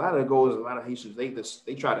comfortable. Because a lot of Haitians,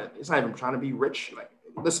 they try to, it's not even trying to be rich. Like,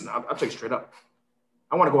 listen, I'll tell you straight up.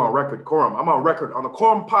 I want to go on record, Quorum. I'm on record on the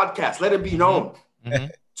Quorum podcast. Let it be known.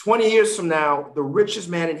 20 years from now, the richest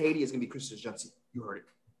man in Haiti is going to be Christophe Jancy. You heard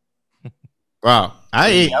it. Wow.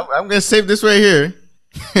 I'm going to save this right here.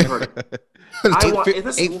 You heard it.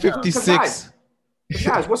 856.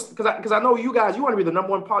 Guys, because I know you guys, you want to be the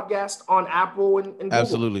number one podcast on Apple and Google.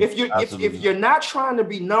 Absolutely. If you're not trying to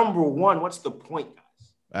be number one, what's the point, guys?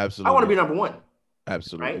 Absolutely. I want to be number one.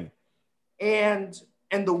 Absolutely. Right? And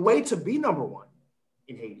the way to be number one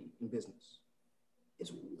in Haiti in business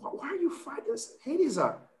is, why are you fighting this? Haiti is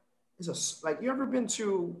a like, you ever been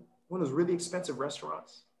to one of those really expensive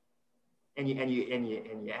restaurants and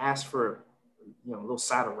you ask for a little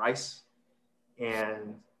side of rice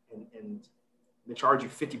and they charge you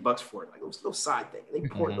 $50 for it, like a little side thing. They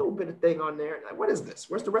pour a little bit of thing on there. Like, what is this?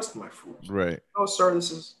 Where's the rest of my food? Right. Oh, sir,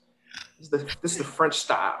 this is the French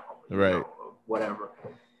style. Right. Whatever.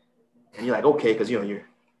 And you're like, okay, because your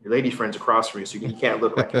lady friend's across from you, so you can't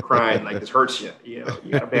look like you're crying, like this hurts you. You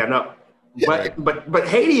gotta man up. But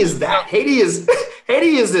Haiti is that. Haiti is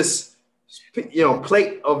this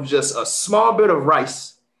plate of just a small bit of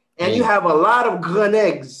rice, and you have a lot of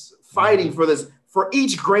grenades fighting for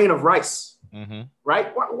each grain of rice. Right?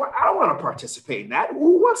 I don't want to participate in that.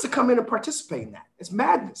 Who wants to come in and participate in that? It's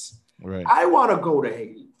madness. Right. I want to go to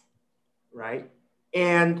Haiti, right,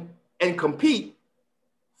 and compete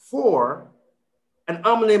for an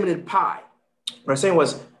unlimited pie. What I'm saying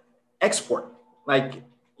was export,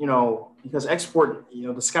 because export,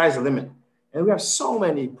 the sky's the limit, and we have so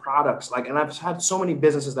many products. And I've had so many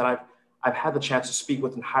businesses that I've had the chance to speak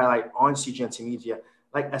with and highlight on CGNT Media,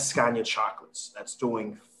 like Escania Chocolates, that's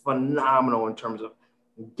doing phenomenal in terms of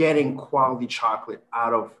getting quality chocolate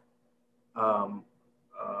out of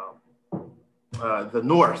the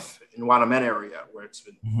north in Wanamen area, where it's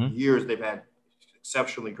been years they've had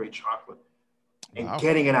exceptionally great chocolate, and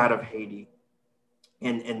getting it out of Haiti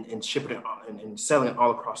and shipping it and selling it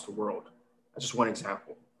all across the world. That's just one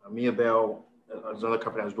example. Mia Bell is another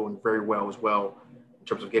company that's doing very well as well in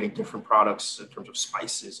terms of getting different products, in terms of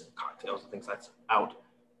spices and cocktails and things that's out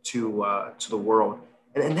to the world.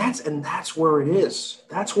 And that's where it is.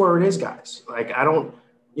 That's where it is, guys. Like, I don't,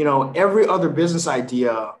 every other business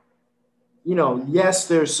idea, yes,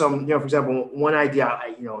 there's some, for example, one idea,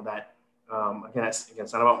 that, again,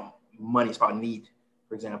 it's not about money, it's about need.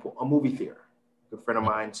 For example, a movie theater. A good friend of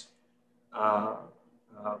mine's, I'm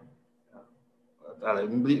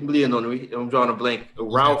drawing a blank.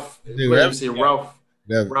 Ralph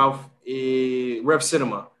Ralph Rev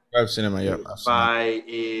Cinema. Rev Cinema, yeah.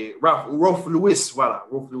 By Rolf Lewis. Voila,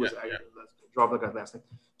 Rolf Lewis. Yeah. Let's draw up that last name.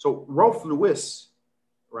 So Rolf Lewis,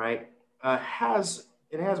 right, has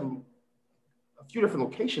a few different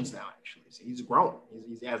locations now. Actually, so he's grown.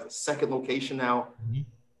 He has a second location now,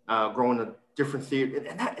 growing a different theater,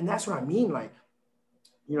 and that's what I mean. Like,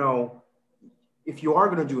 you know, if you are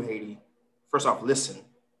going to do Haiti, first off, listen,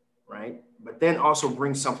 right, but then also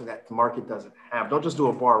bring something that the market doesn't have. Don't just do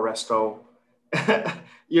a bar resto.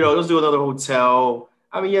 You know, let's do another hotel.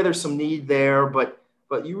 I mean, yeah, there's some need there, but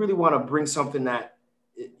you really want to bring something that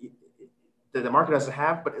that the market doesn't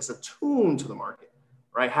have, but it's attuned to the market,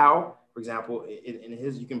 right? How, for example, in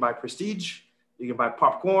his, you can buy Prestige, you can buy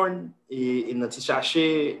popcorn in the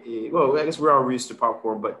sachet. Well, I guess we're all used to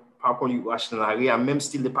popcorn, but popcorn you achètes dans la rue, même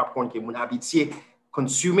style de popcorn que mon habitué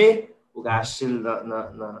consommer, ou acheter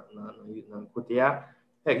dans côté là.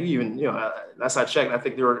 Heck, you know, last I checked, I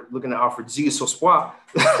think they were looking to offer Ziggy Sospois.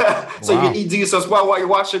 So you can eat Ziggy Sospois while you're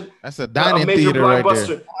watching. That's a dining major theater right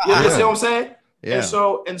blockbuster. there. You see what I'm saying? Yeah.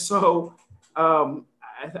 And so,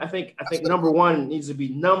 I think number one needs to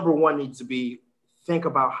be think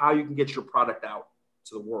about how you can get your product out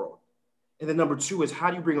to the world, and then number two is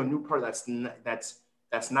how do you bring a new product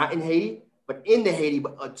that's not in Haiti, but into Haiti,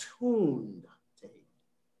 but attuned to Haiti.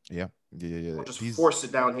 Yeah. Or just force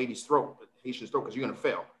it down Haitian's throat, because you're gonna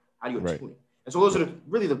fail. How do you attune it? And so those are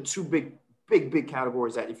really the two big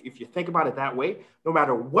categories that if you think about it that way, no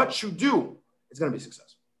matter what you do, it's gonna be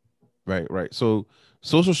successful. Right. So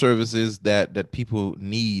social services that people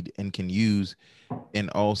need and can use, and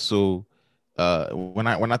also when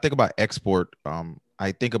I think about export,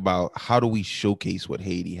 I think about how do we showcase what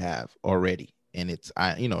Haiti have already in its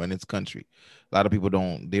in its country. A lot of people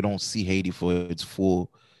don't see Haiti for its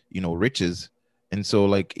full riches, and so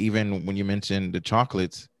like even when you mentioned the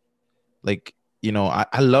chocolates, like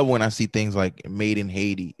I love when I see things like made in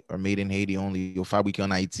Haiti or made in Haiti only or Fabriqué en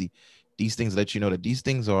Haïti. These things let you know that these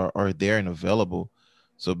things are there and available.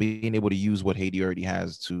 So being able to use what Haiti already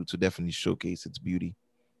has to definitely showcase its beauty.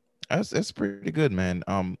 That's pretty good, man.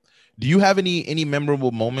 Do you have any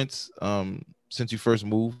memorable moments since you first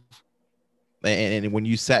moved? And when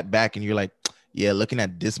you sat back and you're like, yeah, looking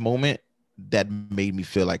at this moment, that made me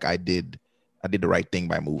feel like I did the right thing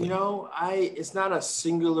by moving. It's not a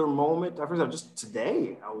singular moment. First of all, just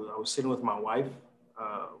today, I was sitting with my wife,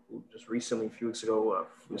 who just recently, a few weeks ago,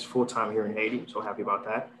 was full-time here in Haiti. I'm so happy about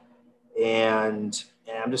that. And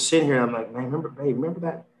I'm just sitting here and I'm like, man, remember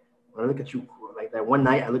that? When I look at you, like that one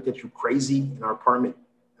night I looked at you crazy in our apartment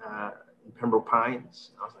in Pembroke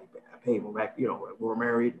Pines. I was like, babe, we're back, we were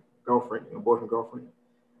married, girlfriend, boyfriend, girlfriend.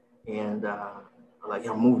 And I'm like,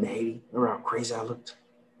 I'm moving to Haiti. Remember how crazy I looked?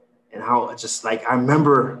 And how just like, I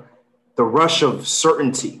remember the rush of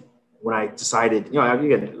certainty when I decided,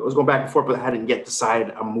 again, I was going back and forth, but I hadn't yet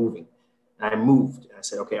decided I'm moving. And I moved. And I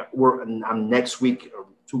said, okay, I'm next week or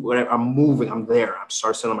two, whatever, I'm moving. I'm there. I'm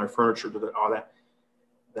starting selling my furniture, all that.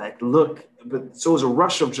 Like, look, but so it was a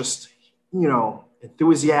rush of just,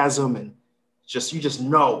 enthusiasm and just, you just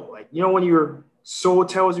know, like, when your soul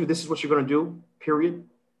tells you this is what you're going to do, period.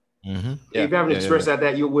 Mm-hmm. If you haven't experienced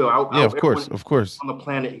that, you will. Of course. On the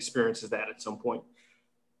planet experiences that at some point.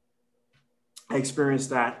 I experienced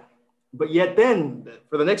that. But yet then,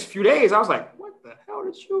 for the next few days, I was like, what the hell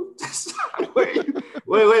did you decide? Wait,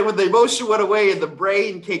 when the emotion went away and the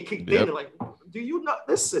brain kicked in, like, do you not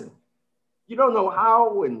listen? You don't know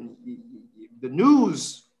how, and the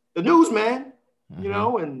news, man,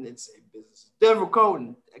 and it's business is difficult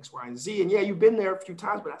and X, Y, and Z. And yeah, you've been there a few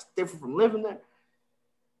times, but that's different from living there.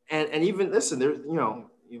 And even listen, there's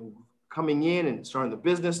coming in and starting the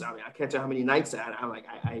business. I mean, I can't tell how many nights I'm like,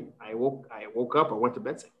 I woke up, I went to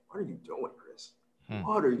bed saying, what are you doing, Chris?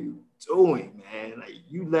 What are you doing, man? Like,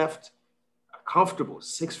 you left a comfortable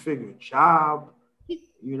 6-figure job,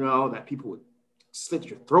 that people would slit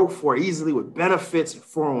your throat for easily with benefits and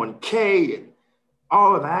 401k and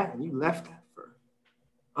all of that. And you left that for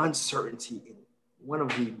uncertainty in one of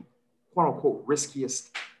the quote unquote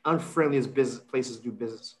riskiest, unfriendliest business places to do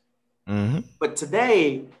business. Mm-hmm. But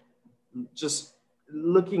today, just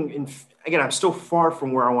looking in, again, I'm still far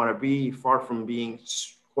from where I want to be, far from being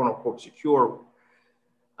quote unquote secure.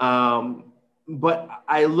 But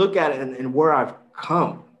I look at it and where I've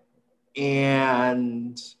come,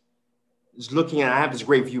 and just looking at, I have this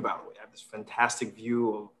great view, by the way. I have this fantastic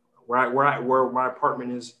view of where my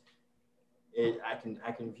apartment is. I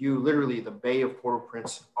can view literally the Bay of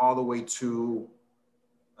Port-au-Prince all the way to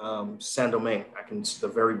Saint-Domingue. The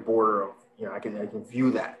very border of, I can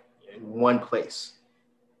view that in one place.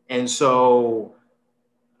 And so,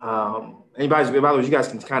 by the way, you guys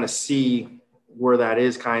can kind of see where that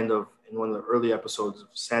is kind of in one of the early episodes of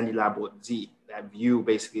Sandy Labot Z. That view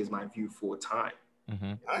basically is my view full time.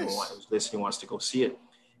 Mm-hmm. Anyone who's listening wants to go see it.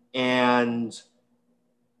 And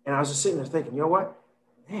I was just sitting there thinking, you know what?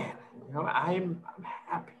 Man, you know, I'm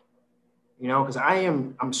happy. You know, because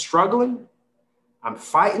I'm struggling, I'm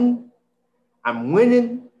fighting, I'm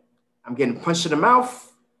winning, I'm getting punched in the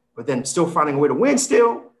mouth, but then still finding a way to win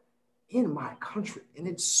still in my country. And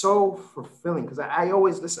it's so fulfilling because I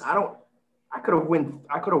always listen, I could have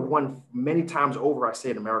won many times over, I say,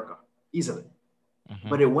 in America easily. Mm-hmm.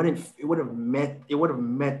 But it would have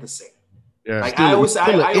meant the same. Yeah, like I always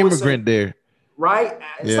immigrant there. Right?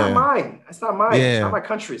 It's not mine. It's not mine. Yeah. It's not my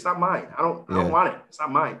country. It's not mine. I don't want it. It's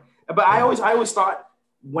not mine. But I always thought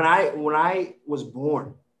when I was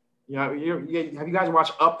born, you know, have you guys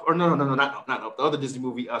watched Up? Or no, not Up. The other Disney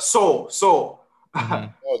movie, Soul. Mm-hmm.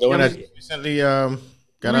 Oh, the one that recently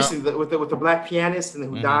got out with the black pianist and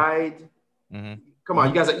who died. Mm-hmm. Come on,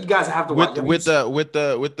 you guys have to watch with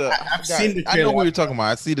the. I've seen the trailer. I know what you're talking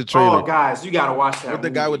about. I see the trailer. Oh, guys, you gotta watch that. With the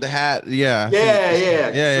guy with the hat. Yeah.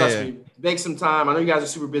 Trust me. Make some time. I know you guys are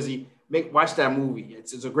super busy. Watch that movie.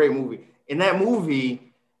 It's a great movie. In that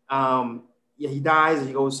movie, he dies and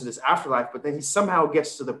he goes to this afterlife, but then he somehow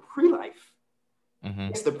gets to the pre-life. Mm-hmm.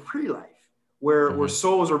 It's the pre-life where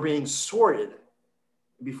souls are being sorted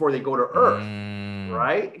before they go to Earth.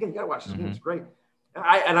 Right? Again, you gotta watch this movie. It's great.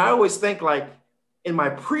 And I always think, like, in my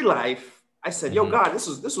pre-life, I said, yo, God, this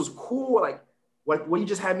was cool. Like what you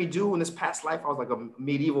just had me do in this past life. I was like a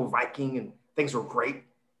medieval Viking and things were great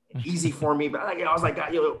and easy for me. But I was like,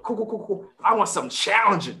 God, yo, cool. I want something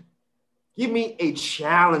challenging. Give me a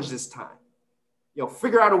challenge this time. You know,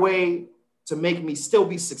 figure out a way to make me still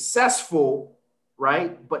be successful,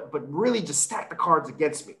 right? But really just stack the cards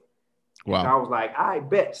against me. Wow. And I was like, I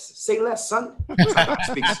bet. Say less, son. God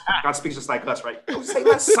speaks just like us, right? Say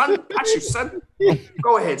less, son. Got you, son.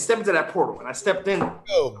 Go ahead. Step into that portal. And I stepped in.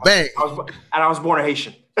 Oh, bang. I was born a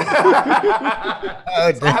Haitian. So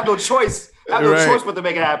I have no choice. I have no choice but to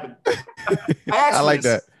make it happen. I like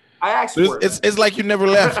that. I asked for it. It's like you never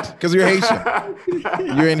left because you're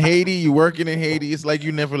Haitian. You're in Haiti. You're working in Haiti. It's like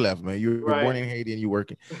you never left, man. You were born in Haiti and you're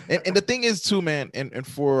working. And the thing is, too, man, and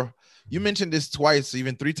for... You mentioned this twice,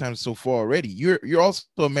 even 3 times so far already. You're also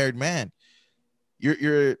a married man.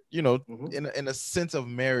 You're you know, in a sense of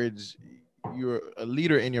marriage, you're a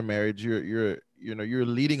leader in your marriage. You're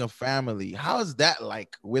leading a family. How is that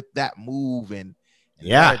like with that move and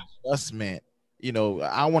that adjustment? You know,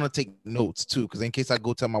 I want to take notes too, because in case I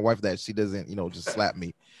go tell my wife that, she doesn't, you know, just slap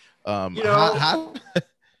me.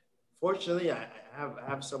 Fortunately, I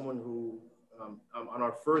have someone who on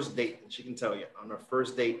our first date, and she can tell you on our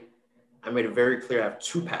first date, I made it very clear I have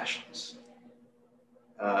 2 passions.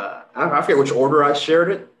 I forget which order I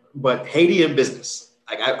shared it, but Haiti and business.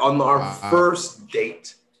 Like on our first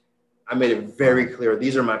date, I made it very clear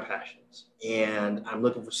these are my passions, and I'm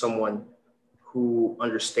looking for someone who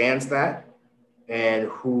understands that and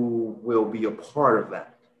who will be a part of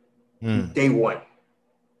that day one.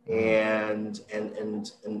 And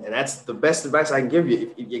that's the best advice I can give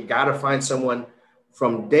you. You gotta find someone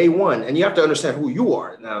from day one, and you have to understand who you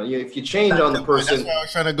are. Now, if you change on the person, that's where I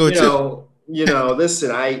was trying to go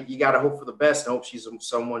listen, you got to hope for the best and hope she's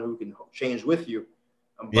someone who can change with you.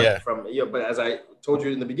 But as I told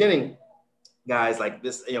you in the beginning, guys, like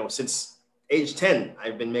this, since age 10,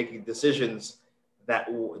 I've been making decisions that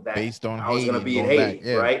based on I was going to be in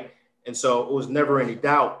Haiti, right? And so it was never any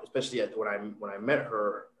doubt, especially when I met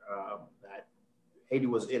her, that Haiti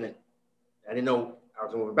was in it. I didn't know I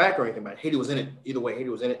was moving back or anything, but Haiti was in it. Either way, Haiti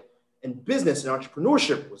was in it. And business and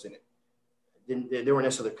entrepreneurship was in it. They weren't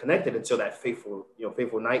necessarily connected until that fateful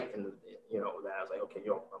night. And, that I was like, okay,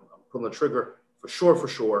 I'm pulling the trigger for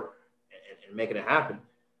sure, and making it happen.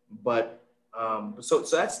 But so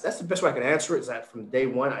that's the best way I can answer it, is that from day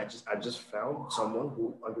one, I just found someone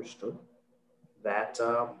who understood that,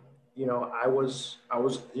 I was,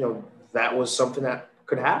 that was something that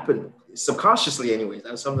could happen subconsciously anyways.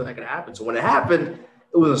 That was something that could happen. So when it happened,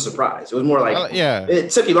 it was a surprise. It was more like, it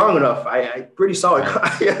took you long enough. I pretty solid.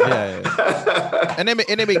 And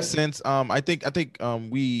it makes sense. I think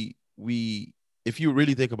we if you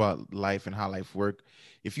really think about life and how life works,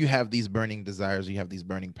 if you have these burning desires, you have these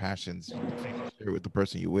burning passions, you share with the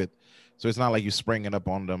person you're with. So it's not like you're springing up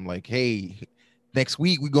on them like, hey, next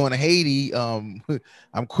week we're going to Haiti. I'm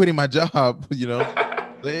quitting my job.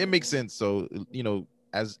 It makes sense. So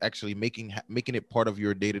as actually making it part of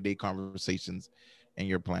your day-to-day conversations and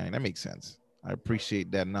your planning, that makes sense. I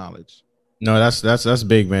appreciate that knowledge. No, that's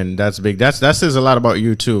big, man. That's big. That says a lot about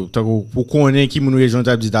you too. Pour connaître qui moun région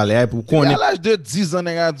t'a dit d'aller, pour À connaître. l'âge de 10 ans,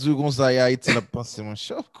 nègre dit comme ça, il a été la pensée, mon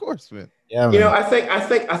cher. Of course, man. Yeah, You know, man.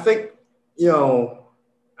 I think, you know,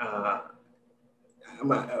 I'm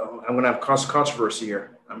going to have controversy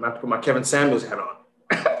here. I'm going to put my Kevin Samuels hat on.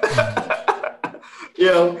 You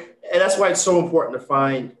know, and that's why it's so important to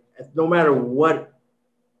find, no matter what,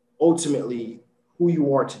 ultimately, who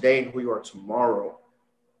you are today and who you are tomorrow.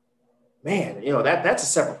 Man, you know, that's a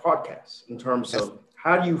separate podcast in terms of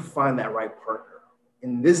how do you find that right partner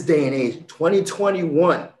in this day and age,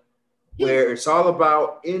 2021, where it's all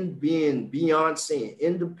about being Beyonce,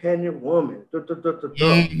 independent woman,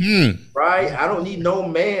 right? I don't need no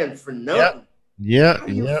man for nothing. Yeah. How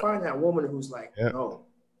do you find that woman who's like, no,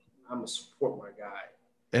 I'm gonna support my guy,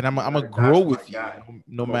 and I'm gonna grow with you,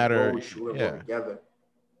 no matter. We're together.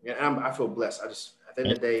 And I feel blessed. At the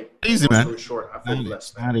end of the day, easy, man. Story short, I feel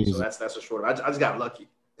blessed, man. So that's a short. I just got lucky,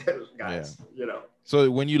 guys. Yeah. You know. So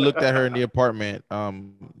when you looked at her in the apartment,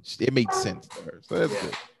 it made sense to her. So that's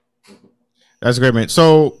good. That's great, man.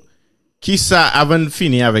 So, qui ça avant de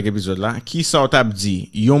finir avec l'épisode là, qui ça t'a dit,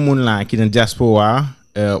 yon moun là qui dans diaspora,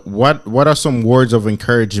 what are some words of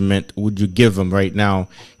encouragement would you give them right now?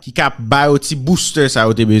 Qui cap buy ou ti booster ça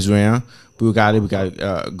ou te besoin pour we gotta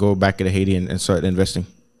go back to Haiti and start investing.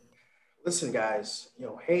 Listen, guys, you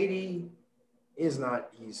know, Haiti is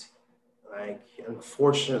not easy. Like,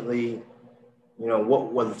 unfortunately, you know,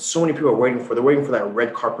 what so many people are waiting for, they're waiting for that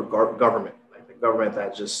red carpet government, like the government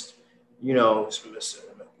that just, you know,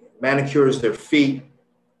 manicures their feet,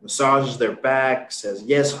 massages their back, says,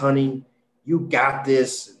 yes, honey, you got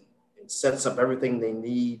this, and sets up everything they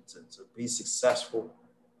need to be successful.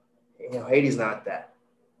 You know, Haiti's not that.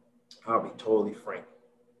 I'll be totally frank.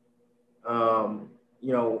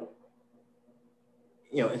 You know,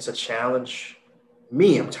 it's a challenge.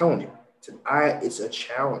 I'm telling you, it's a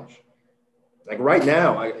challenge. Like right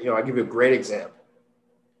now, I give you a great example.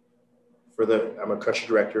 I'm a country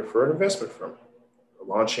director for an investment firm. We're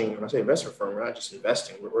launching, when I say investment firm, we're not just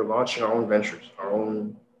investing. We're launching our own ventures, our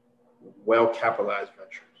own well-capitalized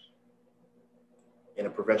ventures in a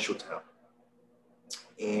provincial town.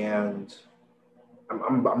 And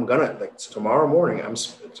I'm gonna, like, tomorrow morning, I'm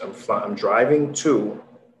driving to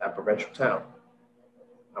that provincial town.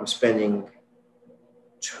 I'm spending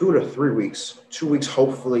 2 to 3 weeks, 2 weeks,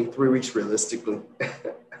 hopefully 3 weeks realistically,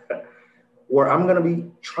 where I'm going to be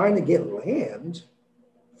trying to get land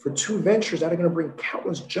for 2 ventures that are going to bring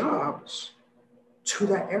countless jobs to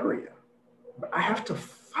that area. But I have to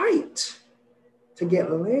fight to get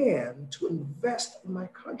land to invest in my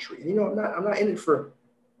country. You know, I'm not in it for,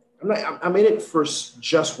 I'm in it for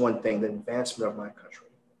just one thing, the advancement of my country.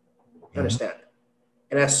 You understand?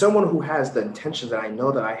 And as someone who has the intentions that I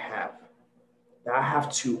know that I have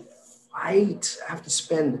to fight. I have to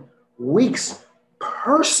spend weeks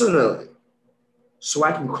personally so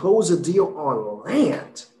I can close a deal on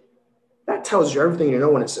land. That tells you everything you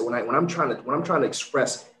know when I'm trying to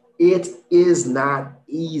express it is not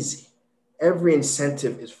easy. Every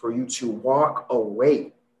incentive is for you to walk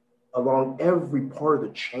away along every part of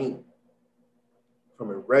the chain, from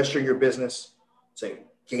registering your business to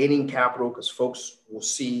gaining capital, because folks will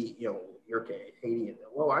see, you know, you're Haiti, and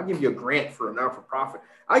well, I give you a grant for a not-for-profit.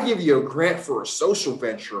 I give you a grant for a social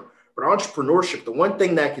venture, but entrepreneurship, the one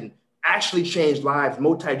thing that can actually change lives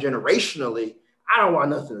multi-generationally, I don't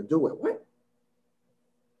want nothing to do with.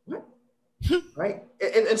 What? Right?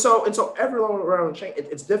 And so everyone around the chain,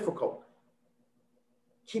 it's difficult.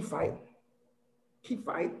 Keep fighting,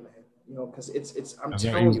 man. You know, because I'm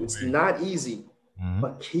telling you, it's not easy,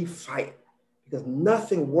 but keep fighting, because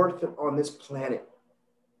nothing worth it on this planet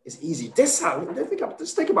is easy. Dessalines,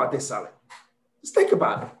 just think about Dessalines. Just think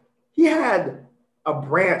about it. He had a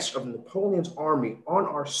branch of Napoleon's army on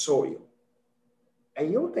our soil.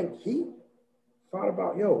 And you don't think he thought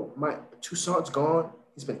about, my Toussaint's gone.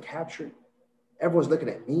 He's been captured. Everyone's looking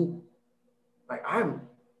at me. Like,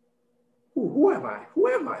 who am I? Who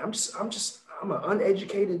am I? I'm an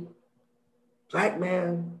uneducated Black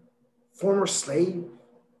man, former slave.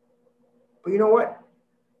 But you know what?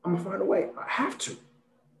 I'm gonna find a way. I have to.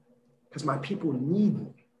 Because my people need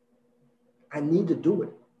me. I need to do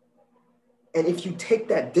it. And if you take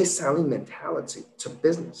that Dessalines mentality to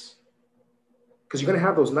business, because you're going to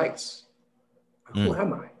have those nights. Like, who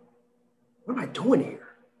am I? What am I doing here?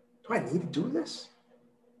 Do I need to do this?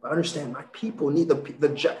 I understand my people need the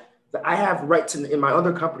job. I have rights in my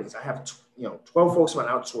other companies. I have 12 folks on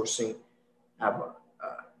outsourcing. I have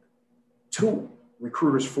 2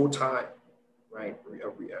 recruiters full-time, right?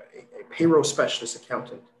 A payroll specialist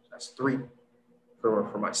accountant. That's 3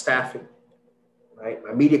 for my staffing. right?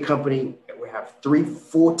 My media company, we have 3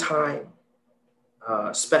 full-time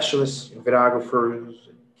specialists, videographers,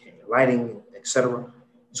 lighting, etc.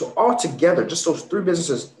 So altogether, just those 3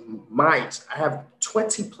 businesses, I have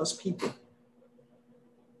 20 plus people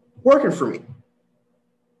working for me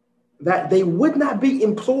that they would not be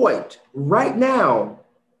employed right now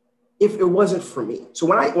if it wasn't for me. So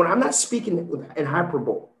when I'm not speaking in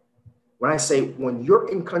hyperbole, when I say when you're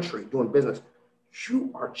in country doing business,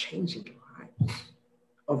 you are changing lives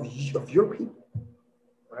of your people,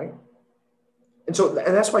 right? And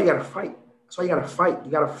that's why you got to fight. That's why you got to fight.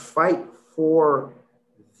 You got to fight for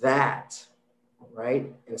that, right?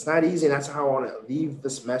 And it's not easy. And that's how I want to leave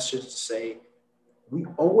this message to say, we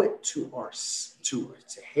owe it to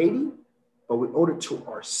Haiti, but we owe it to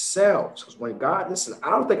ourselves. Because when God, listen, I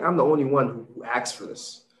don't think I'm the only one who asked for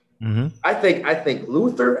this. Mm-hmm. I think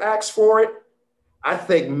Luther asked for it. I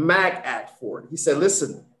think Mac asked for it. He said,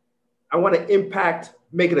 listen, I want to impact,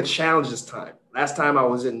 make it a challenge this time. Last time I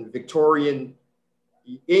was in Victorian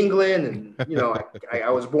England, and I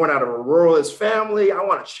was born out of a ruralist family. I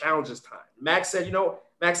want to challenge this time. Mac said,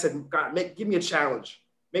 God, give me a challenge.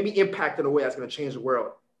 Make me impact in a way that's going to change the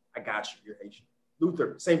world. I got you. You're Haitian.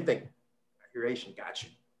 Luther, same thing. You're Haitian. Got you.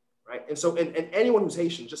 Right. And so, and anyone who's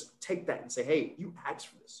Haitian, just take that and say, hey, you asked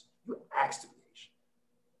for this. You asked to be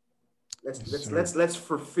Haitian. Let's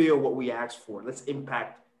fulfill what we asked for. Let's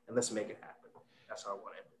impact and let's make it happen. That's how I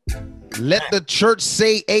want it. Let the church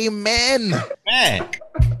say amen. Man.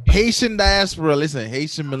 Haitian diaspora, listen,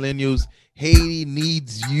 Haitian millennials, Haiti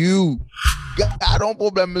needs you. God, don't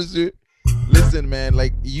problem, monsieur. Listen, man,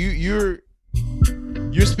 like you're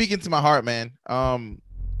speaking to my heart, man.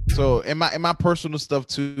 So in my personal stuff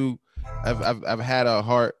too, I've had a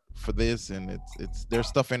heart for this, and it's there's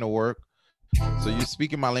stuff in the work. So you're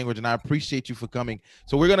speaking my language, and I appreciate you for coming.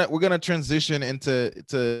 So we're gonna transition into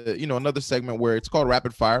another segment where it's called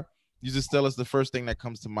Rapid Fire. You just tell us the first thing that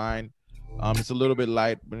comes to mind. It's a little bit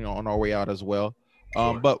light, but on our way out as well.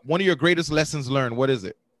 But one of your greatest lessons learned, what is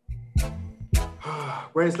it?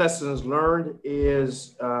 Greatest lessons learned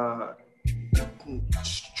is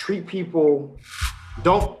treat people.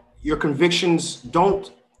 Your convictions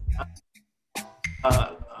don't.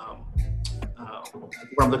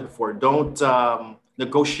 What I'm looking for. Don't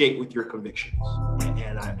negotiate with your convictions.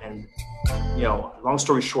 And long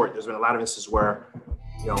story short, there's been a lot of instances where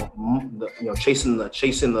chasing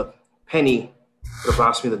the penny would have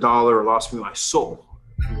lost me the dollar or lost me my soul.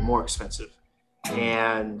 Even more expensive.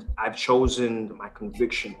 And I've chosen my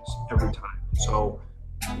convictions every time. So,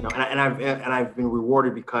 and I've been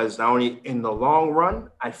rewarded because not only in the long run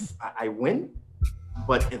I win,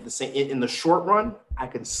 but in the short run I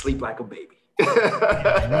can sleep like a baby. The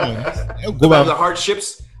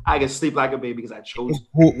hardships, I can sleep like a baby because I chose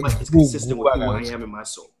what is consistent with who I am in my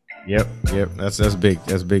soul. Yep. That's big.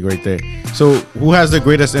 That's big right there. So, who has the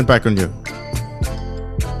greatest impact on you?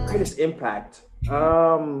 Greatest impact. You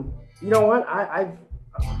know what? I've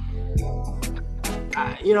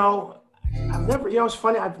never. It's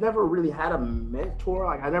funny. I've never really had a mentor.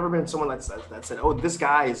 Like I've never been someone that said, "Oh, this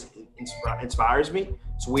guy inspires me."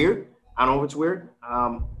 It's weird. I don't know if it's weird.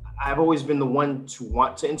 I've always been the one to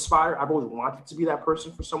want to inspire. I've always wanted to be that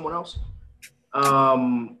person for someone else.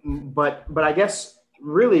 But I guess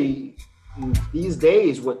really these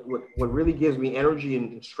days, what really gives me energy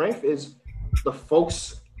and strength is the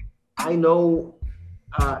folks I know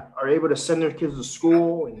are able to send their kids to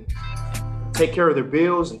school and take care of their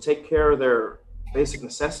bills and take care of their basic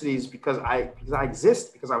necessities because I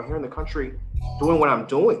exist, because I'm here in the country doing what I'm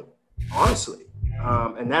doing, honestly.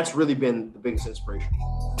 And that's really been the biggest inspiration.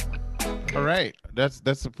 All right,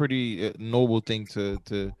 that's a pretty noble thing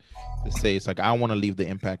to say. It's like I want to leave the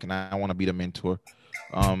impact and I want to be the mentor.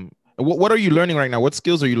 What are you learning right now? What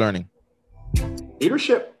skills are you learning?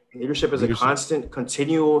 Leadership is a constant,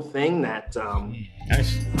 continual thing that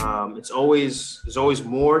Nice. there's always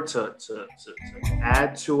more to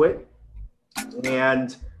add to it,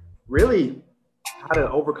 and really how to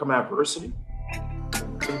overcome adversity.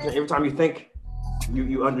 Every time you think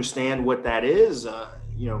you understand what that is,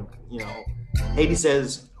 Haiti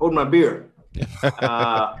says, "Hold my beer."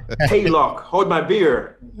 Haylock, hold my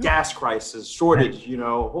beer. Gas crisis, shortage,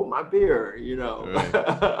 hold my beer, You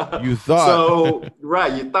thought. So,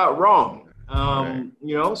 right, you thought wrong.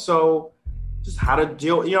 Right. So just how to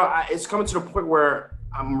deal, it's coming to the point where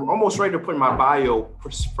I'm almost ready to put in my bio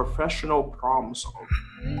professional problem solver.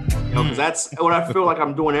 Because that's what I feel like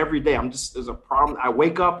I'm doing every day. There's a problem. I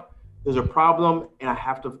wake up, there's a problem, and I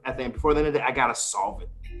have to, before the end of the day, I got to solve it.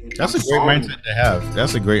 That's a great mindset to have.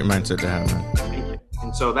 That's a great mindset to have, man. Thank you.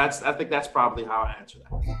 And so I think that's probably how I answer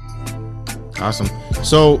that. Awesome.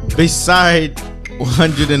 So beside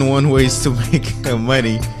 101 Ways to Make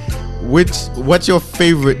Money. What's your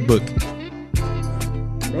favorite book?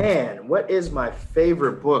 Man, what is my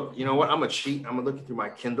favorite book? You know what? I'm gonna cheat. I'm gonna look through my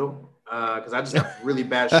Kindle because I just have really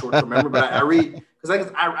bad short-term memory. But I read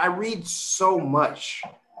because I read so much,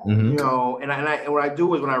 you know. And what I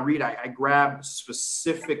do is when I read, I grab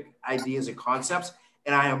specific ideas and concepts,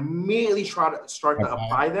 and I immediately try to start to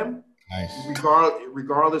apply them,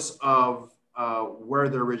 regardless of where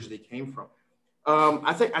they originally came from.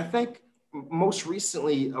 I think most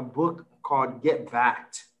recently a book called Get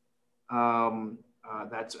Backed.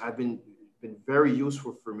 That's been very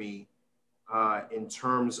useful for me in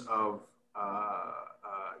terms of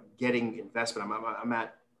getting investment. I'm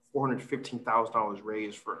at $415,000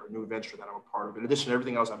 raised for a new venture that I'm a part of. In addition to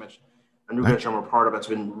everything else I mentioned, a new venture I'm a part of that's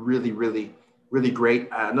been really, really, really great.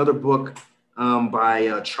 Another book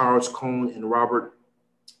by Charles Cohn and Robert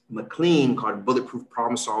McLean called Bulletproof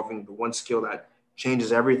Problem Solving: The One Skill That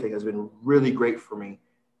Changes Everything has been really great for me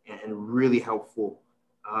and really helpful.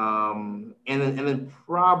 And then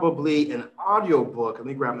probably an audio book. Let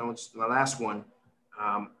me grab my last one.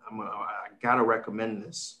 I gotta recommend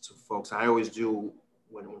this to folks. I always do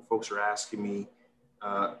when folks are asking me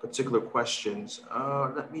particular questions.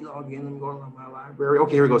 Let me log in. Let me go to my library.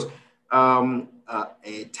 Okay, here it goes. A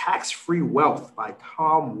Tax-Free Wealth by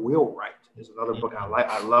Tom Wheelwright is another book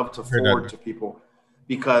I love to forward to people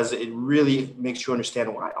because it really makes you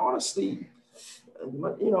understand why, honestly,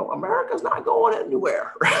 you know, America's not going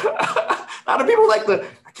anywhere. A lot of people I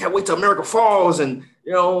can't wait till America falls and,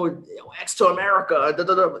 you know, X to America. But,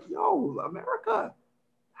 America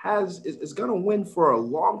is going to win for a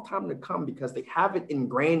long time to come because they have it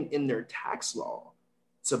ingrained in their tax law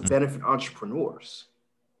to benefit entrepreneurs,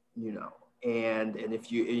 you know. And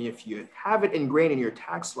if you have it ingrained in your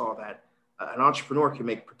tax law that an entrepreneur can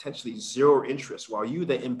make potentially zero interest while you,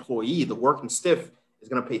 the employee, the working stiff, is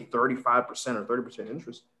going to pay 35% or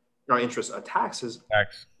 30% taxes.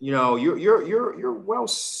 You know, you're well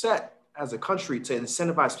set as a country to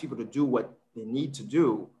incentivize people to do what they need to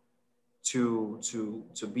do to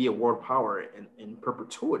be a world power in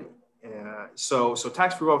perpetuity. So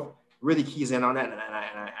tax-free wealth really keys in on that, and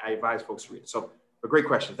I advise folks to read it. So a great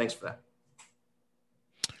question. Thanks for that.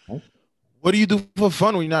 What do you do for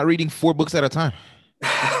fun when you're not reading 4 books at a time?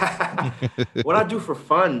 What I do for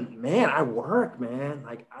fun, man, I work, man.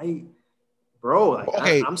 I'm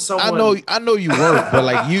someone. I know you work, but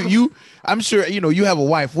like you, I'm sure you know you have a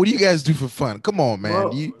wife. What do you guys do for fun? Come on, man.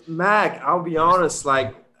 Well, Mac, I'll be honest.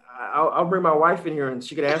 I'll bring my wife in here and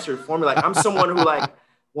she could answer it for me. I'm someone who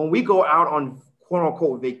when we go out on quote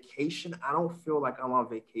unquote vacation, I don't feel like I'm on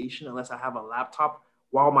vacation unless I have a laptop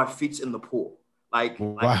while my feet's in the pool.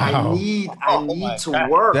 Wow. I need to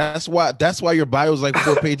work. That's why your bio is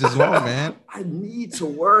 4 pages long, man. I need to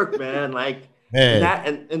work, man. But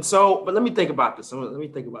let me think about this.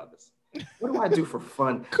 What do I do for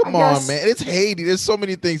fun? Come on, man. It's Haiti. There's so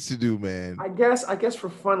many things to do, man. I guess for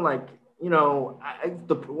fun, I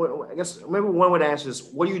guess maybe one would answer is,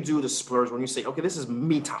 what do you do to splurge when you say, okay, this is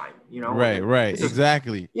me time, you know? Right.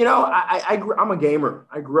 Exactly. You know, I'm a gamer.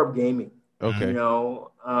 I grew up gaming. Okay. You know,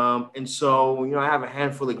 and so, you know, I have a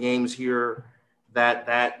handful of games here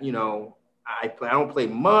that, you know, I play. I don't play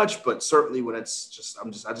much, but certainly when it's just, I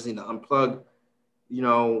just need to unplug, you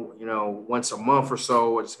know, once a month or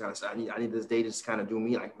so. I just kind of, I need this day to just kind of do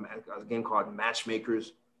me. A game called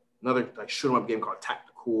Matchmakers, another shoot 'em up game called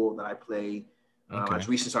Tactical that I play. I just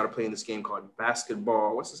recently started playing this game called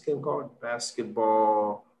Basketball. What's this game called?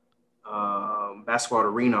 Basketball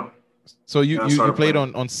Arena. So you played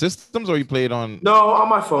on systems or you played on? No, on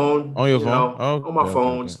my phone. On your phone? On my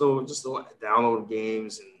phone. Okay. Just download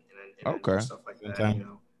games and stuff like that. Okay. You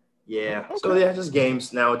know. Yeah. Okay. So yeah, just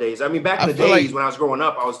games nowadays. I mean, back in the days when I was growing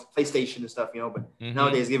up, I was PlayStation and stuff, you know. But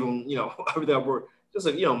nowadays, given everything up, just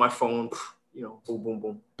my phone. Boom, boom,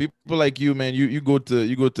 boom. People like you, man, you go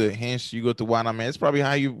to Hinch, you go to Wana, man. It's probably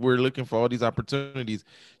how you were looking for all these opportunities.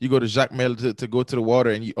 You go to Jacques Mel to go to the water,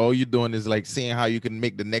 and all you're doing is seeing how you can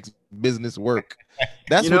make the next business work.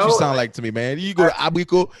 That's what you sound like to me, man. You go to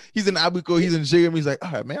Abuiko, he's in Abuiko, he's in Jeremy. He's like,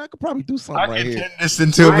 all right, man, I could probably do something right here. This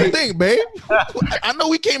into a thing, babe. I know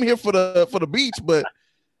we came here for the beach, but.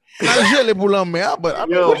 But I feel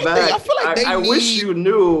like I wish you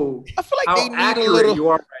knew. I feel like they need a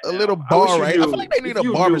little bar right. I feel like they need a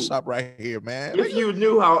barbershop right here, man. If you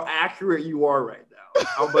knew how accurate you are right now,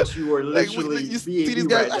 how much you are literally you see these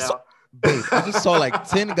guys right now. I just saw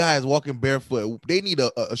 10 guys walking barefoot. They need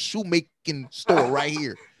a shoemaking store right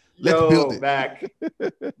here. Let's build it. Mac.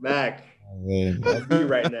 That's me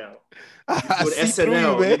right now. You're doing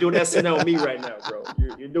SNL. You're doing SNL me right now, bro.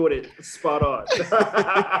 You're doing it spot on.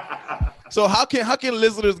 So how can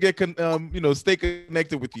listeners get stay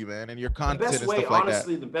connected with you, man, and your content and stuff like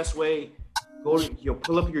honestly, the best way, go to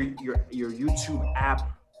pull up your YouTube app,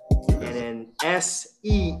 and then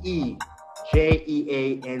SEEJEANTY,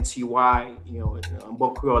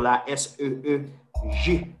 bon Creole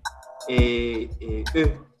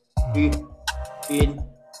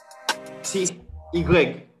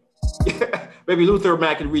SEEJEETY. Maybe Luther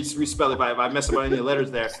Mac can respell it if I mess up on any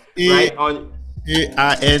letters there. Right on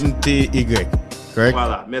ANTY, correct?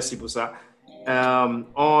 Voilà, merci pour ça. On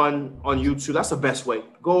YouTube, that's the best way.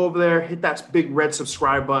 Go over there, hit that big red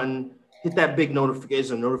subscribe button, hit that big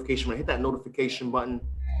notification button, hit that notification button.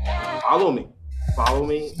 Follow me. And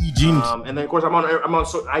then of course I'm on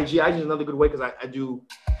IG. IG is another good way because I do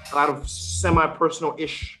a lot of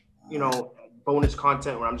semi-personal-ish, bonus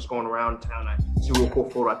content where I'm just going around town. I see a real cool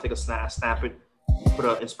photo. I take a snap it, put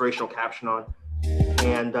an inspirational caption on,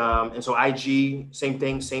 and so IG, same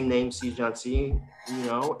thing, same name, Sijan C,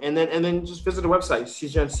 and then just visit the website,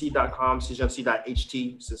 sijanc.com,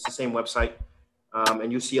 sijanc.ht. It's the same website,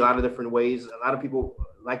 and you see a lot of different ways. A lot of people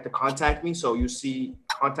like to contact me, so you see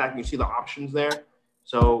the options there.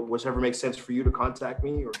 So whichever makes sense for you to contact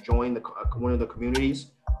me or join one of the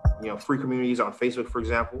communities, free communities on Facebook, for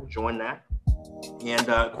example, join that. And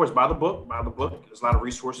of course, buy the book. There's a lot of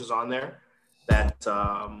resources on there that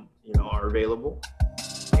are available.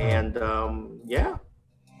 And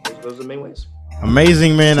those are the main ways.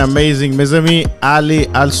 Amazing, man, amazing. Mes amis, allez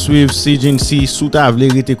suivre CJNC. Si tu as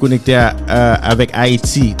été connecté avec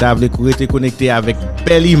Haïti, tu as été connecté avec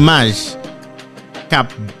belle image.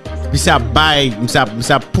 Ça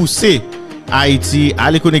poussé Haïti.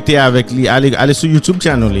 Allez connecter avec lui. Allez sur YouTube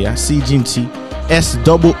channel là, CJNC.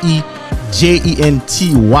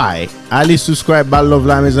 SEEJENTY. Allez subscribe, bal love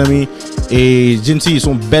là, mes amis. Et Jinty, ils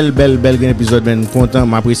sont belle épisode, ben content,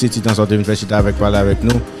 m'apprécie si t'en sorti une faire chita avec parler avec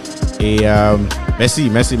nous. Et merci.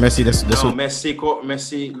 Merci Luther,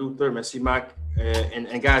 merci Mac.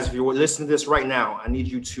 And guys, if you're listening to this right now, I need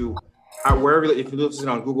you to wherever, if you're listening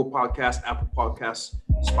on Google Podcasts, Apple Podcasts,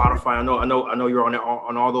 Spotify, I know you're on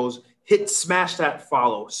all those. Smash that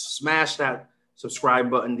follow, smash that subscribe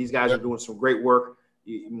button. These guys are doing some great work.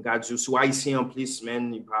 Gars sou haïtien plus,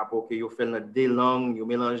 man, yo fait des langues, yo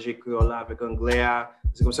mélanger créole avec anglais.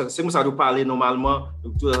 C'est comme ça que nous parler normalement,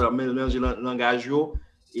 donc tout mélanger langage yo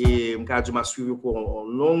et m'gars m'a suivi pour un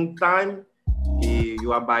long time et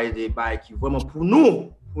yo a bail des bail qui vraiment pour nous,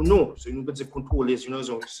 c'est nous peut dire contrôler, si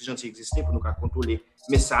gentil exister pour nous contrôler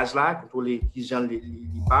message là, contrôler qui gens les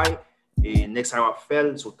bail et next time I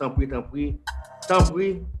fait, so tant pis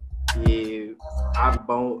et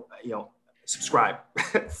bon, subscribe,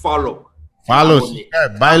 follow,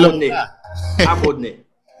 subscribe,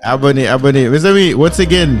 abonner. Mes amis, once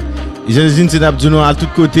again, Jean-Jean Tinabdouno à tous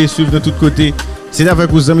côtés, suivre de tous côtés. C'est avec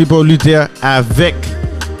vos amis Paul Luther, avec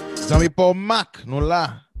amis Paul Mac, nous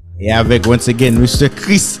là. Et avec, once again, Mr.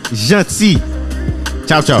 Chris Gentil.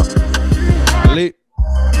 Ciao.